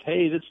eyes.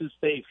 Hey, this is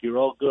safe. You're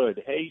all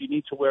good. Hey, you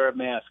need to wear a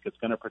mask. It's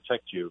going to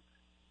protect you.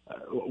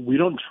 We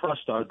don't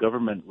trust our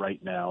government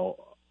right now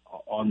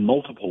on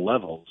multiple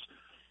levels.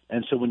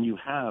 And so when you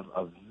have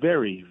a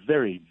very,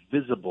 very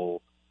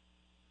visible,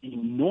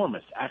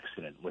 enormous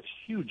accident with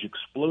huge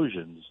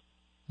explosions,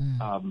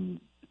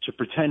 to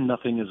pretend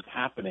nothing is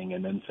happening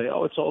and then say,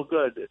 oh, it's all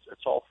good,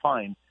 it's all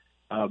fine.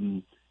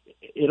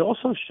 It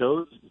also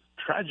shows,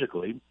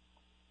 tragically,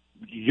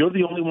 you're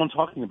the only one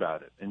talking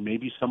about it, and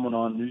maybe someone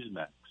on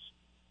Newsmax.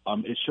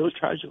 It shows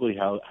tragically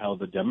how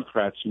the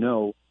Democrats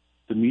know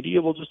the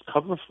media will just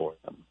cover for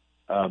them.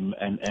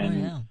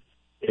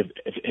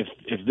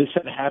 If this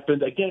had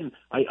happened, again,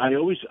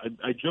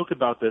 I joke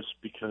about this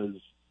because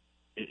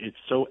it's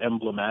so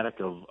emblematic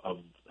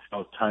of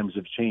how times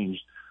have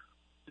changed.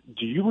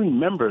 Do you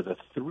remember the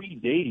 3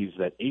 days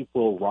that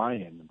April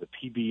Ryan, the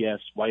PBS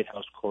White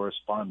House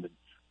correspondent,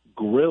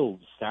 grilled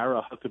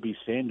Sarah Huckabee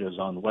Sanders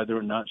on whether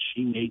or not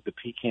she made the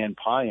pecan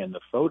pie in the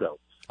photo.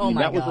 Oh,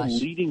 my that was gosh. a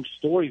leading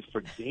story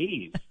for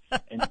days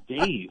and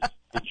days.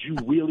 Did you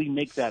really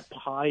make that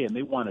pie? And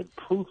they wanted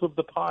proof of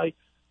the pie.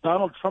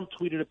 Donald Trump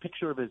tweeted a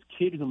picture of his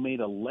kid who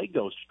made a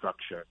Lego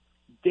structure.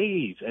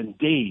 Days and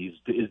days.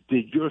 Is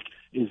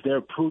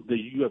there proof that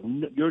you have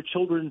your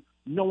children?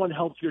 No one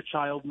helped your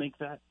child make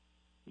that.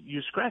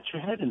 You scratch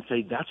your head and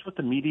say, that's what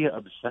the media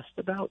obsessed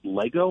about,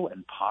 Lego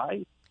and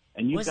pie?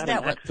 And you've got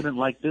an accident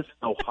like this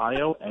in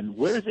Ohio, and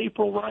where's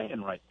April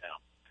Ryan right now?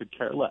 Could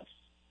care less.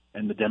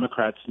 And the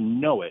Democrats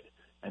know it,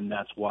 and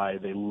that's why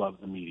they love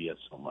the media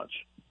so much.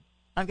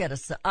 I've got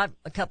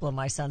a couple of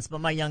my sons, but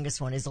my youngest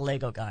one is a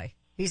Lego guy.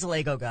 He's a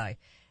Lego guy.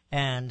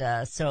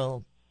 And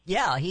so,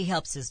 yeah, he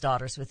helps his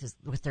daughters with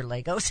their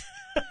Legos.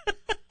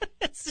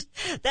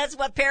 That's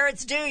what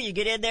parents do. You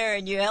get in there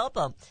and you help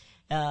them.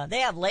 They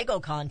have Lego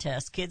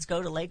contests. Kids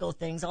go to Lego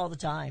things all the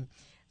time.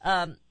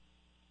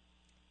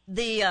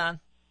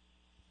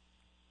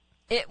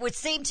 It would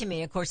seem to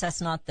me, of course,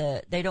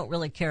 they don't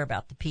really care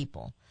about the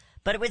people.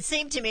 But it would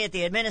seem to me that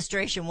the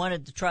administration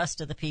wanted the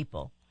trust of the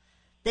people.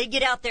 They'd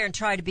get out there and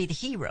try to be the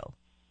hero.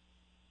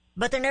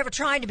 But they're never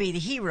trying to be the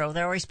hero.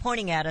 They're always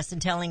pointing at us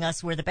and telling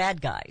us we're the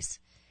bad guys.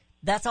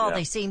 That's all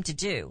they seem to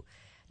do.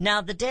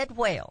 Now, the dead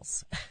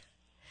whales.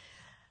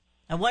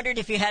 I wondered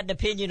if you had an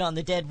opinion on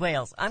the dead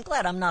whales. I'm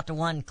glad I'm not the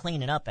one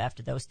cleaning up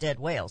after those dead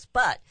whales.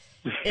 But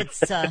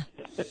it's,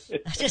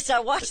 I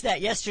watched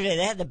that yesterday.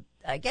 They had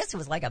I guess it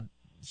was like a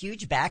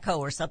huge backhoe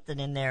or something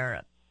in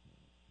their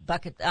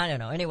bucket. I don't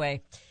know.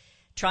 Anyway,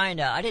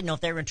 I didn't know if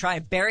they were going to try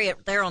and bury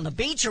it there on the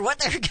beach or what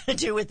they were going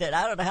to do with it.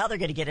 I don't know how they're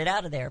going to get it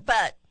out of there.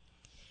 But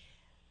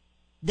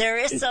there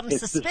is some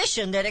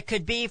suspicion that it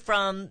could be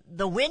from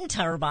the wind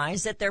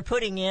turbines that they're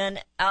putting in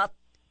out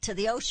to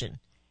the ocean.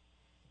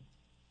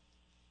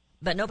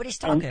 But nobody's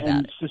talking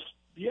about it.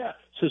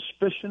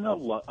 Suspicion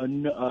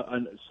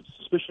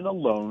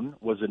alone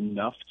was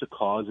enough to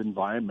cause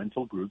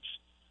environmental groups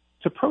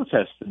to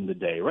protest in the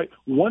day, right?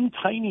 One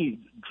tiny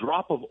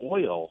drop of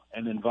oil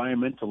and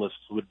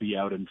environmentalists would be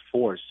out in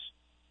force.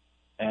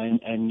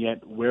 And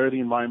yet, where are the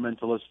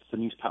environmentalists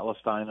in East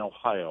Palestine,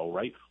 Ohio,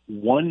 right?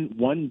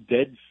 One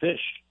dead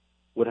fish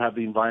would have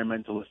the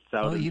environmentalists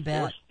out in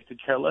force. They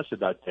could care less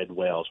about dead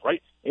whales,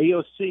 right?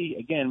 AOC,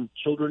 again,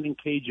 children in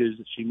cages.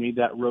 She made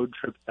that road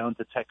trip down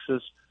to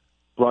Texas,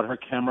 brought her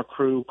camera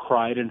crew,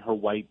 cried in her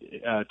white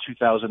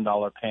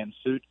 $2,000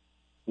 pantsuit.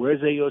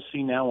 Where's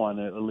AOC now on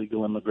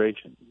illegal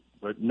immigration?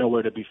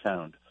 Nowhere to be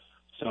found.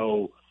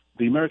 So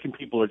the American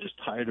people are just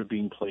tired of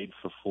being played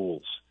for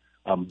fools.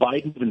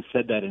 Biden even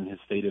said that in his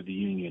State of the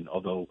Union,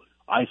 although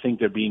I think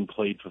they're being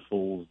played for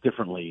fools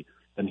differently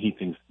than he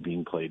thinks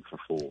being played for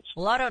fools.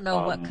 Well, I don't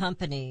know what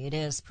company it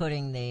is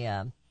putting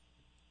the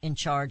in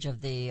charge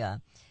of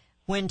the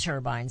wind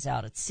turbines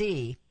out at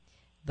sea,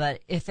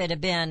 but if it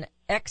had been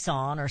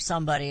Exxon or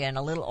somebody and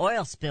a little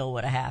oil spill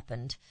would have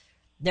happened,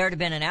 there would have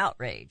been an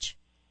outrage.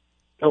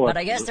 Oh, but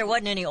I guess there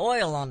wasn't any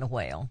oil on the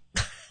whale,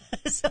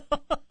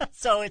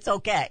 so it's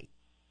okay.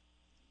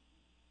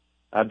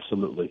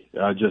 Absolutely.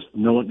 Just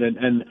no,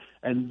 and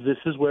this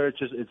is where it's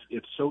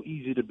so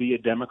easy to be a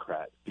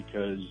Democrat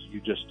because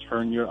you just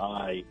turn your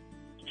eye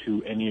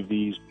to any of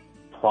these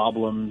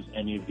problems,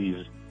 any of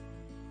these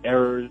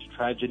errors,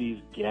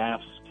 tragedies,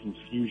 gaffes,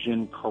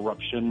 confusion,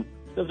 corruption.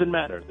 Doesn't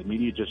matter. The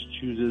media just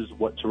chooses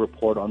what to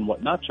report on,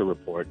 what not to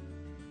report,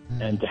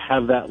 and to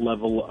have that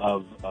level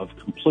of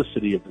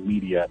complicity of the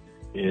media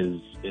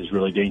is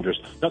really dangerous.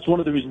 That's one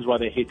of the reasons why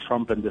they hate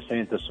Trump and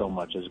DeSantis so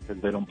much, is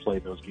because they don't play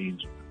those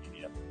games with the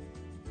media.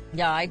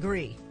 Yeah, I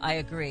agree.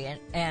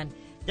 And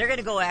they're going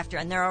to go after,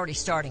 and they're already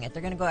starting it,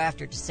 they're going to go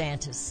after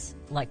DeSantis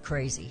like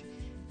crazy.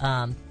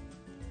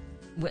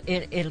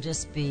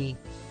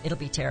 It'll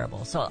be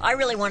terrible. So I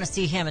really want to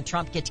see him and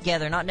Trump get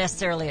together, not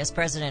necessarily as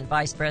president and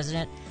vice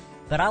president,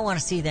 but I want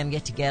to see them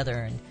get together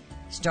and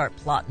start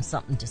plotting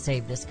something to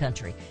save this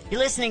country. You're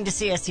listening to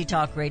CSC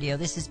Talk Radio.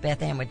 This is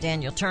Beth Ann with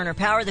Daniel Turner.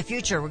 Power of the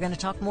Future. We're going to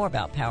talk more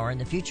about power in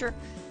the future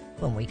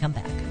when we come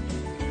back.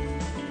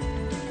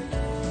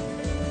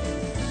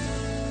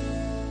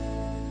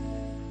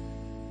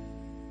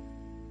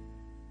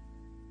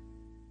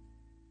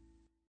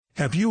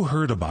 Have you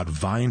heard about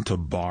Vine to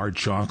Bar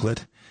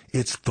chocolate?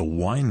 It's the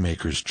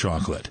winemaker's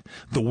chocolate,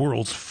 the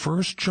world's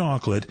first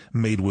chocolate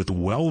made with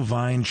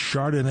well-vined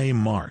Chardonnay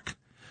marc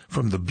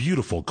from the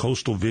beautiful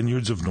coastal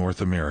vineyards of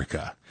North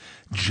America.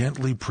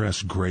 Gently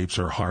pressed grapes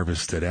are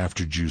harvested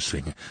after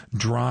juicing,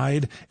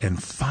 dried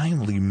and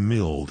finely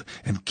milled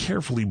and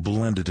carefully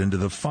blended into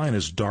the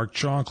finest dark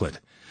chocolate.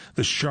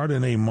 The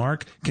Chardonnay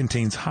marc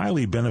contains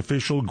highly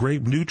beneficial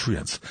grape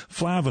nutrients,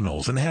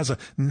 flavanols, and has a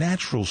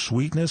natural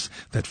sweetness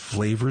that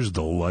flavors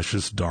the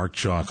luscious dark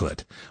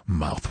chocolate.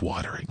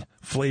 Mouth-watering,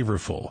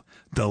 flavorful,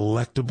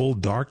 delectable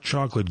dark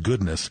chocolate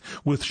goodness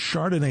with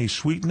Chardonnay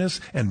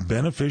sweetness and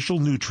beneficial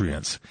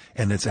nutrients.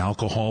 And it's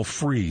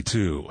alcohol-free,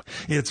 too.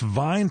 It's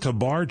Vine to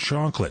Bar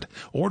chocolate.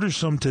 Order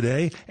some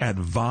today at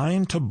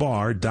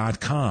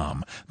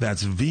vinetobar.com.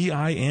 That's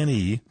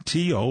VINETOBAR.com.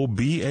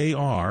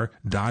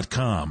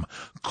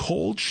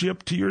 Cold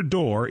shipped to your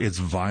door, it's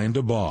Vine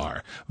to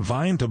Bar.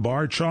 Vine to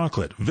Bar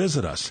chocolate.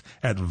 Visit us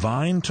at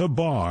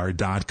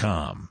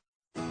vinetobar.com.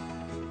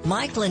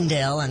 Mike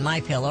Lindell and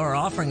MyPillow are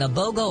offering a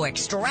BOGO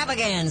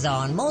extravaganza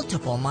on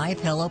multiple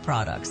MyPillow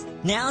products.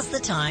 Now's the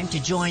time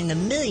to join the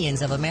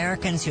millions of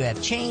Americans who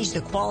have changed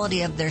the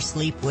quality of their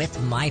sleep with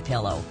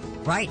MyPillow.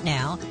 Right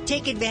now,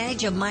 take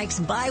advantage of Mike's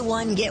buy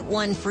one, get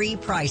one free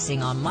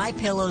pricing on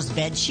MyPillow's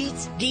bed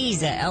sheets,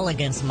 Giza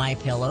Elegance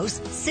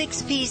MyPillows,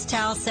 6-piece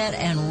towel set,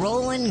 and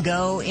Roll and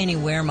Go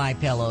Anywhere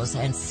MyPillows,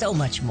 and so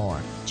much more.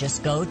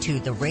 Just go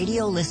to the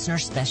radio listener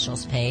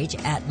specials page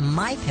at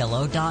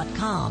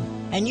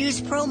MyPillow.com and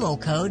use promo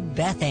code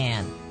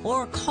BethAnn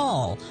or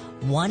call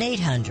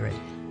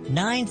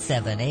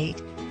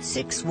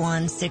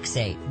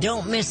 1-800-978-6168.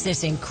 Don't miss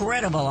this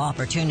incredible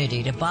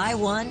opportunity to buy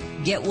one,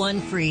 get one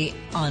free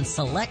on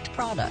select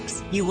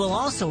products. You will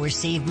also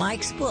receive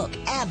Mike's book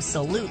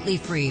absolutely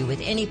free with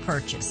any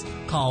purchase.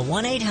 Call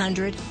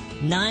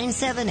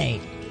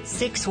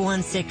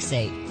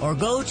 1-800-978-6168 or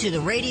go to the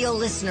radio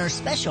listener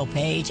special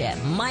page at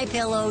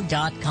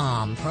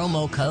MyPillow.com.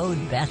 Promo code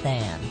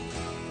BethAnn.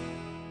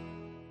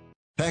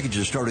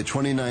 Packages start at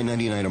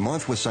 $29.99 a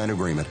month with sign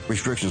agreement.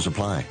 Restrictions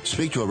apply.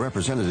 Speak to a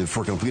representative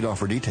for complete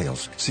offer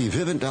details. See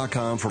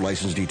Vivint.com for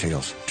license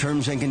details.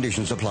 Terms and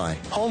conditions apply.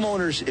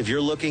 Homeowners, if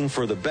you're looking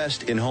for the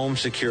best in home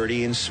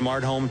security and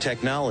smart home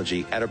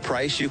technology at a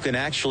price you can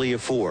actually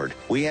afford,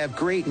 we have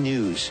great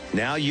news.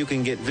 Now you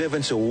can get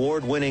Vivint's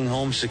award-winning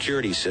home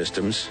security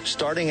systems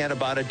starting at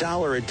about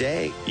 $1 a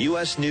day.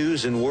 U.S.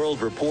 News and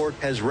World Report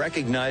has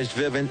recognized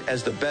Vivint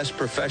as the best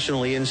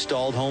professionally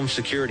installed home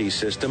security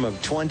system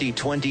of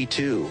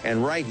 2022.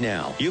 And right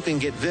now, you can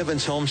get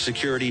Vivint's home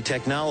security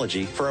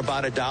technology for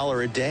about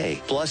 $1 a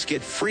day. Plus,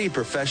 get free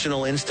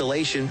professional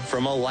installation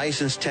from a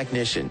licensed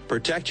technician.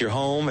 Protect your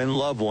home and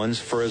loved ones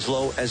for as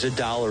low as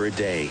 $1 a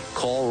day.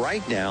 Call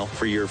right now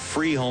for your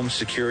free home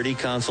security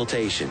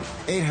consultation.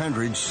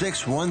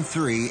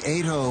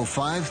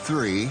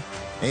 800-613-8053.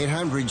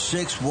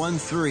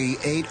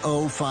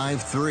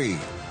 800-613-8053.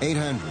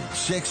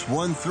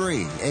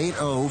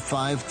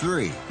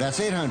 800-613-8053. That's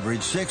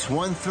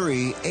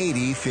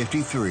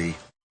 800-613-8053.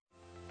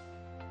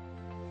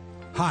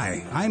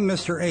 Hi, I'm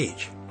Mr.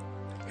 H,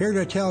 here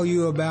to tell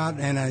you about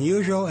an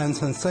unusual and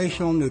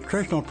sensational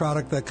nutritional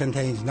product that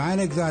contains 9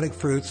 exotic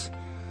fruits,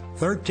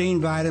 13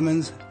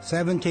 vitamins,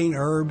 17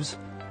 herbs,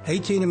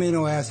 18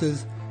 amino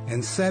acids,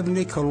 and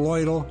 70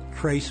 colloidal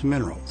trace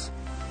minerals.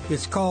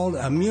 It's called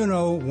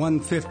Immuno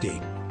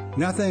 150.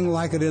 Nothing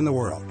like it in the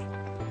world.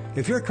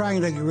 If you're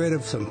trying to get rid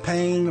of some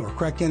pain or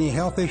correct any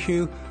health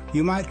issue,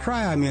 you might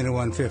try Immuno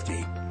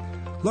 150.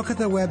 Look at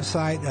the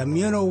website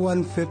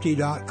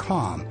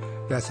immuno150.com.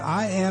 That's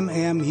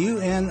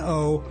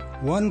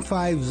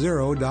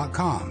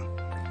IMMUNO150.com.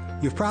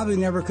 You've probably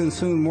never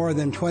consumed more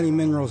than 20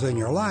 minerals in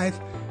your life,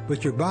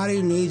 but your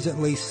body needs at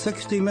least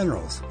 60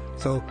 minerals.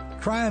 So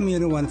try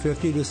Immuno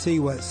 150 to see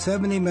what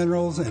 70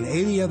 minerals and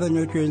 80 other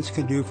nutrients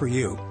can do for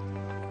you.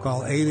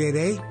 Call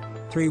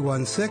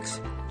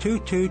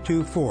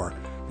 888-316-2224.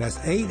 That's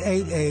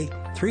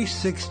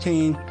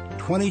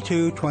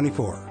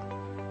 888-316-2224.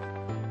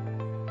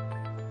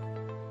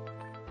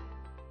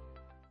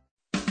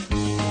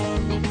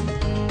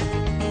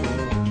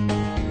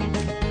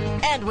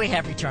 And we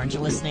have returned.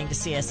 You're listening to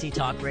CSC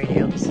Talk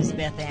Radio. This is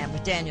Beth Ann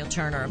with Daniel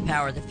Turner of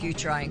Power of the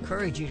Future. I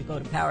encourage you to go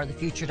to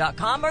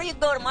powerofthefuture.com, or you can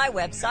go to my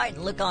website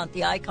and look on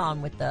the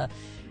icon with the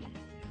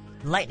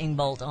lightning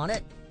bolt on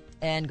it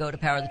and go to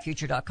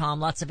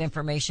powerofthefuture.com. Lots of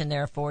information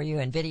there for you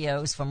and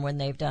videos from when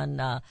they've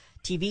done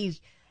TV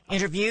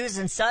interviews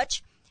and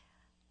such.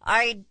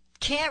 I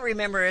can't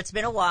remember. It's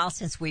been a while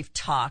since we've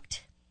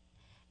talked,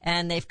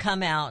 and they've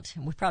come out,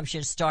 and we probably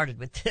should have started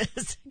with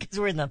this because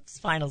we're in the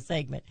final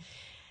segment.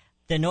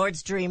 The Nord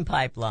Stream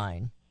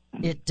pipeline.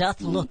 It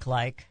doth look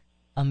like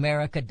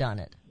America done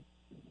it,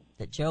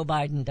 that Joe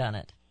Biden done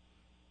it.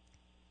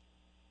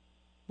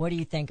 What do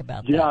you think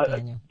about that,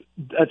 Daniel?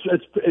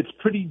 It's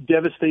pretty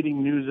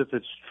devastating news if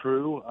it's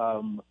true.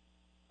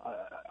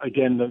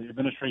 Again, the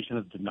administration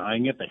is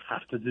denying it. They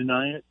have to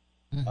deny it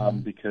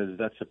because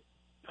that's a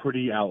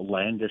pretty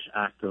outlandish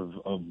act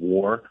of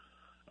war.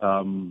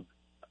 I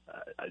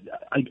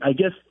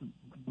guess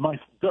my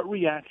gut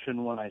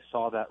reaction when I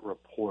saw that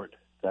report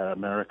that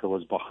America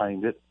was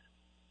behind it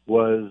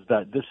was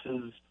that this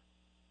is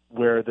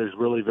where there's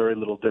really very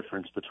little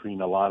difference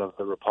between a lot of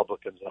the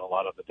Republicans and a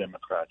lot of the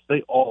Democrats.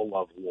 They all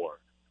love war.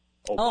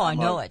 Obama I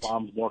know it.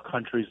 bombed more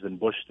countries than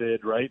Bush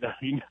did, right? I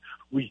mean,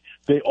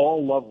 they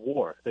all love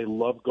war. They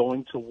love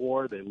going to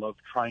war. They love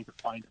trying to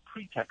find a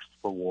pretext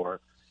for war.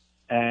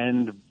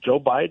 And Joe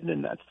Biden,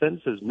 in that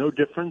sense, is no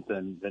different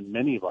than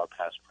many of our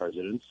past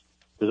presidents.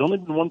 There's only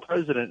been one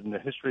president in the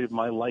history of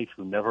my life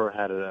who never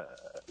had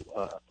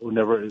who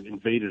never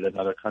invaded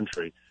another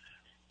country.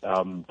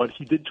 But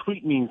he did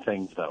tweet mean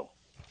things, though,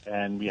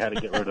 and we had to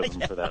get rid of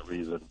him for that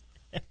reason.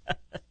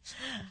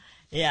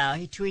 Yeah,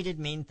 he tweeted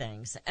mean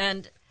things,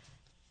 and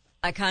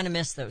I kind of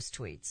miss those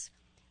tweets.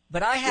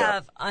 But I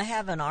have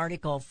an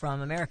article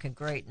from American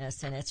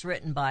Greatness, and it's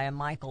written by a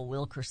Michael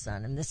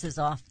Wilkerson, and this is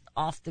off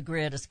off the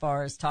grid as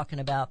far as talking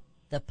about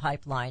the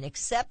pipeline,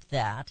 except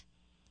that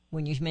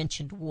when you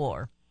mentioned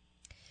war.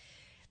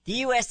 The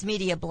U.S.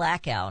 media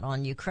blackout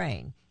on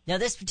Ukraine. Now,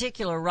 this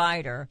particular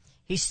writer,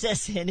 he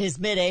says in his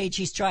mid-age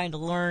he's trying to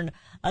learn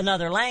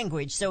another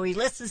language, so he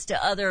listens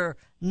to other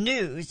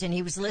news, and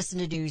he was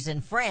listening to news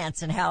in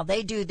France, and how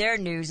they do their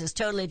news is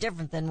totally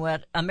different than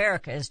what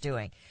America is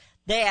doing.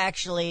 They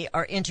actually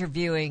are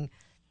interviewing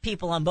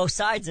people on both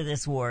sides of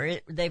this war.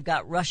 They've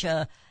got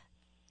Russia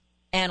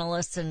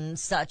analysts and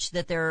such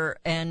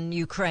and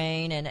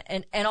Ukraine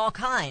and all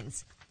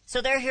kinds.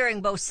 So they're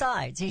hearing both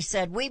sides. He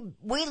said, we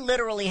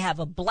literally have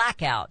a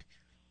blackout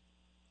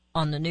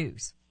on the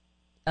news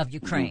of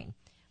Ukraine.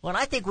 Mm-hmm. Well,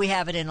 I think we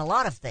have it in a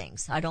lot of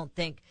things. I don't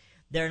think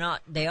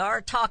they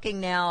are talking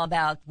now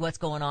about what's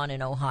going on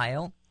in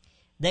Ohio.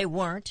 They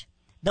weren't.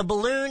 The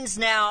balloons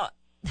now,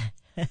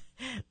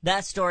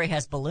 that story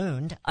has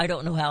ballooned. I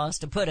don't know how else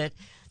to put it.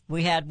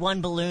 We had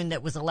one balloon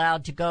that was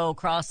allowed to go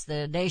across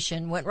the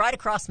nation, went right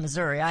across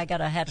Missouri. I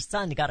had a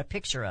son that got a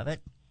picture of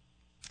it.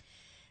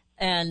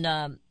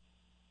 And,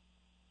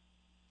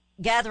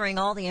 gathering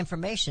all the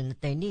information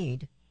that they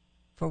need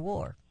for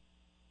war.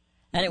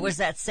 And it was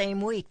that same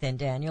week then,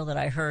 Daniel, that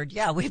I heard,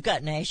 yeah, we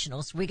got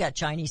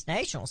Chinese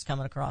nationals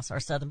coming across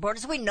our southern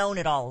borders. We've known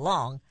it all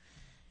along.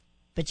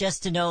 But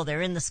just to know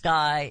they're in the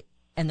sky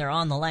and they're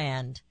on the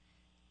land,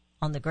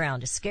 on the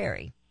ground, is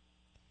scary.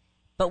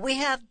 But we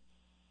have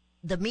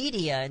the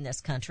media in this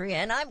country,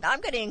 and I'm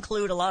going to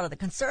include a lot of the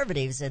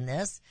conservatives in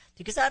this,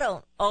 because I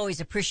don't always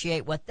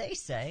appreciate what they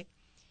say.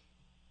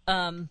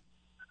 We're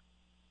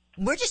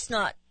just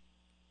not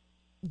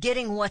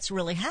getting what's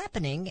really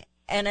happening,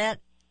 and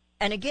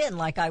again,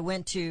 like I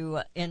went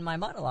to in my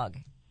monologue,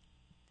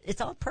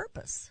 it's on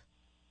purpose.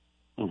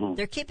 Mm-hmm.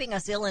 They're keeping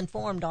us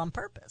ill-informed on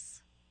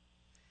purpose.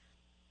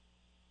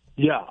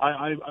 Yeah,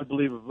 I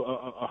believe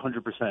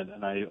 100%,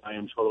 and I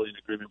am totally in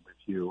agreement with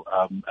you.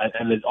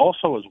 And it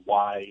also is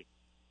why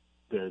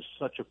there's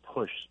such a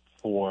push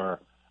for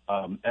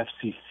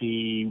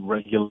FCC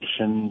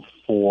regulation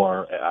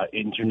for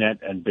internet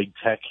and big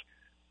tech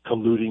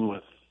colluding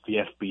with the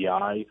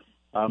FBI.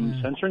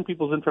 Censoring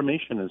people's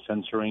information and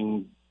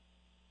censoring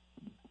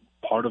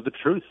part of the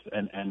truth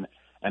and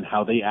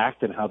how they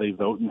act and how they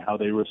vote and how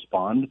they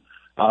respond.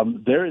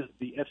 There is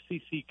the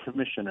FCC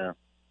commissioner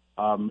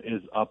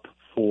is up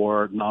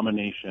for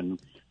nomination.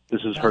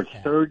 This is her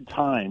third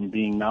time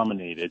being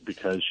nominated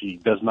because she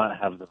does not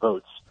have the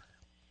votes.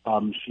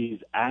 She's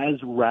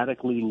as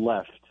radically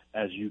left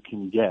as you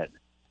can get.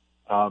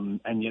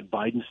 And yet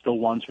Biden still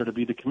wants her to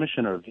be the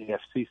commissioner of the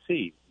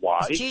FCC.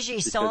 Why? Is Gigi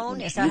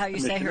Sohn? Is that how you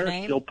say her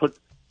name?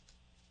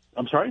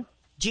 I'm sorry?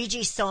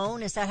 Gigi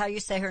Sohn? Is that how you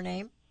say her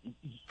name?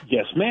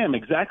 Yes, ma'am,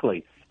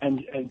 exactly.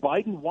 And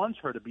Biden wants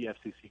her to be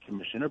FCC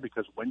commissioner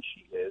because when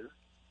she is,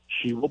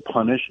 she will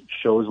punish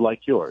shows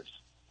like yours.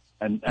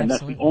 And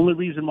that's the only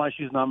reason why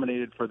she's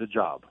nominated for the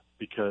job,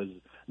 because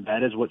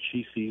that is what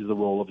she sees the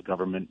role of the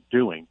government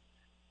doing.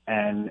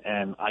 And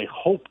I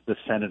hope the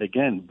Senate,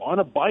 again, on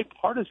a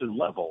bipartisan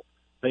level,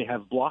 they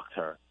have blocked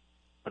her.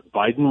 But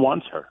Biden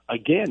wants her,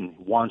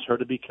 wants her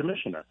to be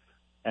commissioner.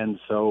 And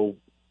so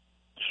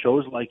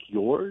shows like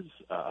yours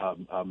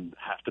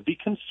have to be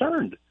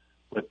concerned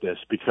with this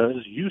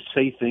because you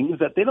say things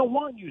that they don't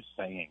want you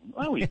saying.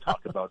 Why don't you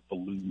talk about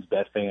balloons,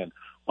 Beth Ann?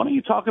 Why don't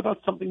you talk about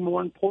something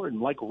more important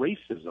like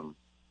racism?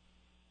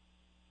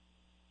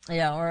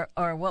 Yeah,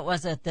 or what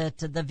was it that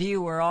the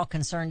View were all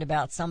concerned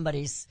about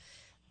somebody's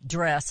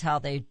dress, how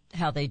they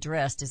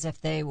dressed, as if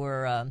they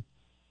were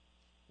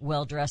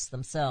well dressed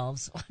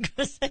themselves.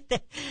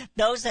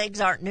 Those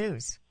things aren't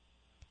news.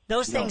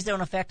 Those things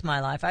don't affect my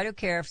life. I don't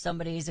care if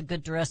somebody's a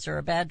good dresser or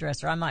a bad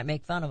dresser. I might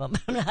make fun of them.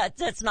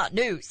 That's not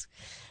news.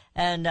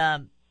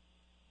 And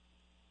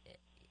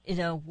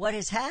what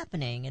is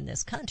happening in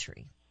this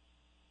country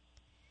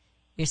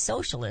is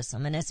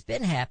socialism, and it's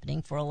been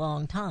happening for a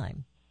long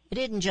time. It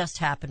didn't just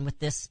happen with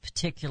this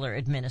particular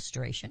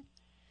administration.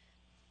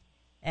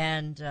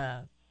 And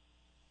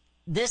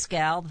this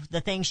gal,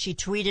 the things she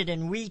tweeted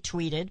and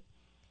retweeted,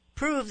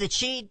 prove that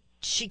she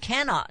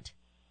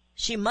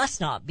must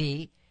not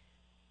be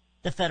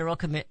the Federal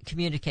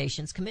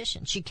Communications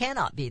Commission. She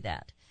cannot be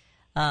that.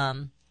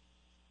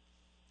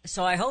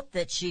 So I hope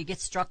that she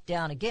gets struck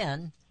down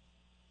again.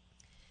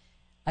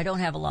 I don't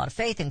have a lot of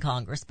faith in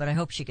Congress, but I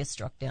hope she gets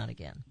struck down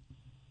again.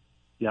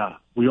 Yeah,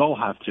 we all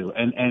have to.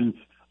 And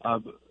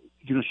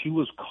she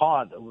was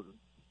caught,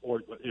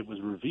 or it was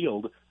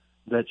revealed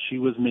that she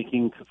was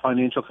making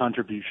financial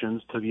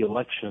contributions to the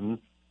election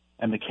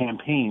and the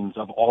campaigns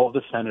of all of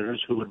the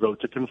senators who would vote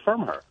to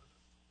confirm her.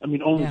 I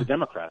mean, only the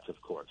Democrats,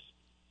 of course.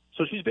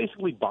 So she's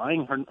basically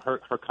buying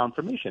her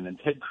confirmation, and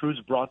Ted Cruz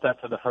brought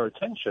that to her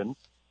attention.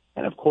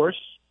 And, of course,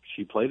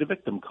 she played a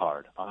victim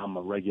card. I'm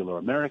a regular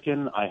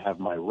American. I have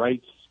my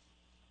rights.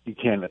 You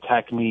can't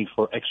attack me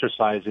for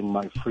exercising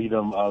my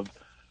freedom of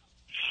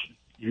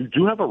 – you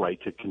do have a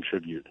right to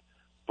contribute.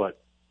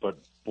 But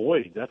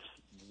boy, that's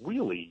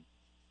really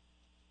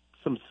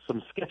some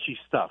sketchy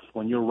stuff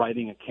when you're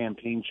writing a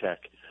campaign check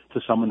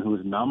to someone who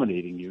is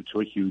nominating you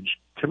to a huge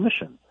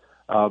commission.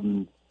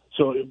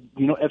 So,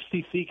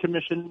 FCC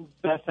Commission,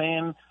 Beth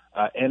Ann,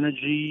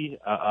 energy,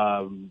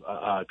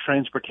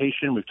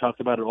 transportation, we've talked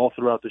about it all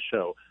throughout the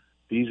show.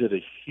 These are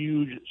the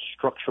huge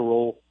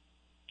structural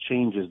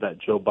changes that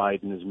Joe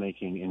Biden is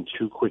making in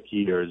 2 quick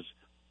years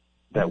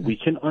that we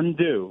can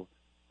undo,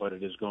 but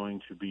it is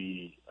going to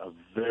be a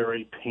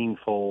very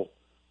painful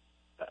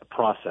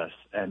process.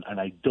 And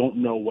I don't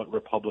know what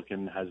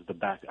Republican has the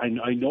back. I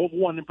know of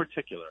one in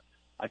particular.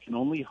 I can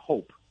only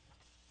hope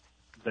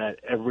that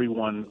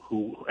anyone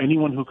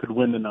who could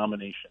win the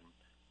nomination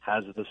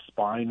has the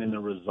spine and the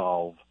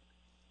resolve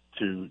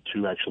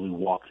to actually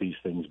walk these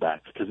things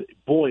back. Because,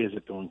 boy, is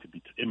it going to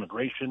be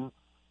immigration,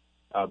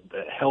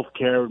 health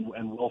care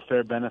and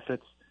welfare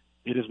benefits.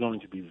 It is going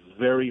to be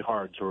very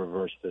hard to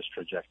reverse this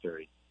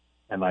trajectory.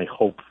 And I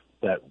hope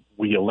that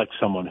we elect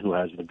someone who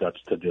has the guts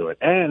to do it.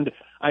 And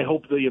I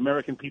hope the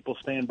American people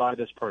stand by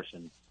this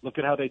person. Look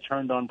at how they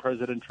turned on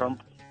President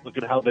Trump. Look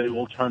at how they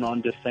will turn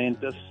on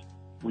DeSantis.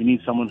 We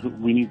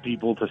need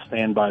people to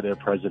stand by their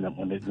president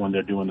when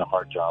they're doing the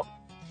hard job.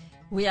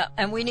 Yeah,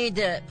 and we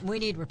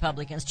need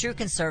Republicans, true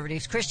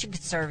conservatives, Christian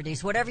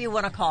conservatives, whatever you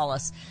want to call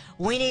us.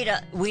 We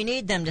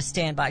need them to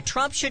stand by.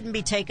 Trump shouldn't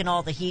be taking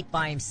all the heat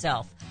by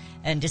himself.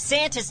 And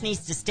DeSantis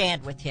needs to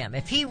stand with him.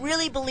 If he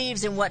really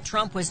believes in what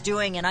Trump was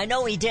doing, and I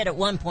know he did at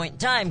one point in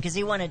time because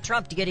he wanted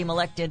Trump to get him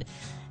elected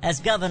as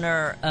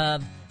governor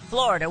of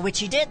Florida, which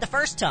he did the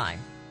first time.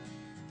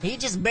 He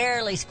just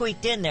barely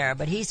squeaked in there,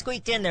 but he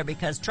squeaked in there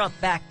because Trump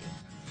backed him.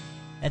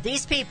 Now,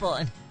 these people,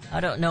 and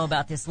I don't know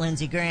about this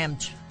Lindsey Graham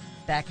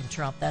backing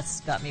Trump. That's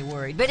got me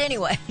worried. But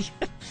anyway,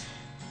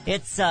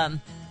 it's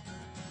the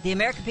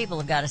American people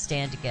have got to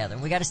stand together.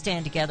 We got to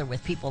stand together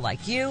with people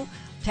like you,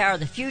 Tower of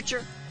the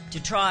Future,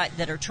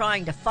 that are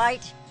trying to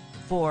fight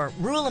for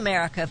Rule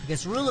America,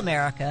 because Rule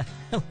America,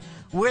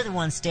 we're the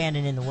ones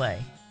standing in the way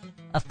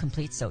of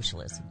complete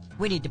socialism.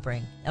 We need to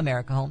bring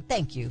America home.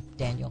 Thank you,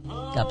 Daniel.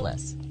 God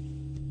bless.